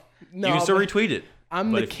tough. No, you can still but retweet it.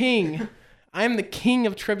 I'm but the if- king. I'm the king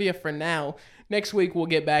of trivia for now. Next week, we'll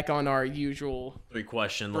get back on our usual 3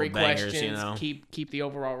 question, 3 little bangers, questions, you know. keep the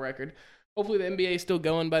overall record. Hopefully the NBA is still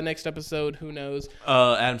going by next episode. Who knows?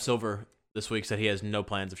 Adam Silver this week said he has no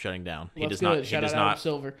plans of shutting down. He Well, does that's good. not. He Shout does out Adam not.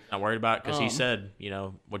 Silver. Not worried about it because he Um, said, you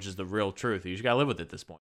know, which is the real truth. You just gotta live with it at this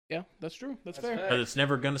point Yeah, that's true. That's That's fair. fair. because it's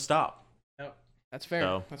never gonna stop. That's fair.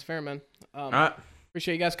 So- That's fair, man. All right.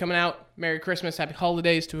 Appreciate you guys coming out. Merry Christmas, Happy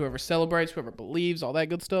Holidays to whoever celebrates, whoever believes, all that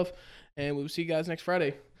good stuff. And we will see you guys next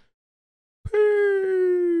Friday.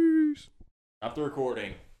 Peace. Stop the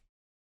recording.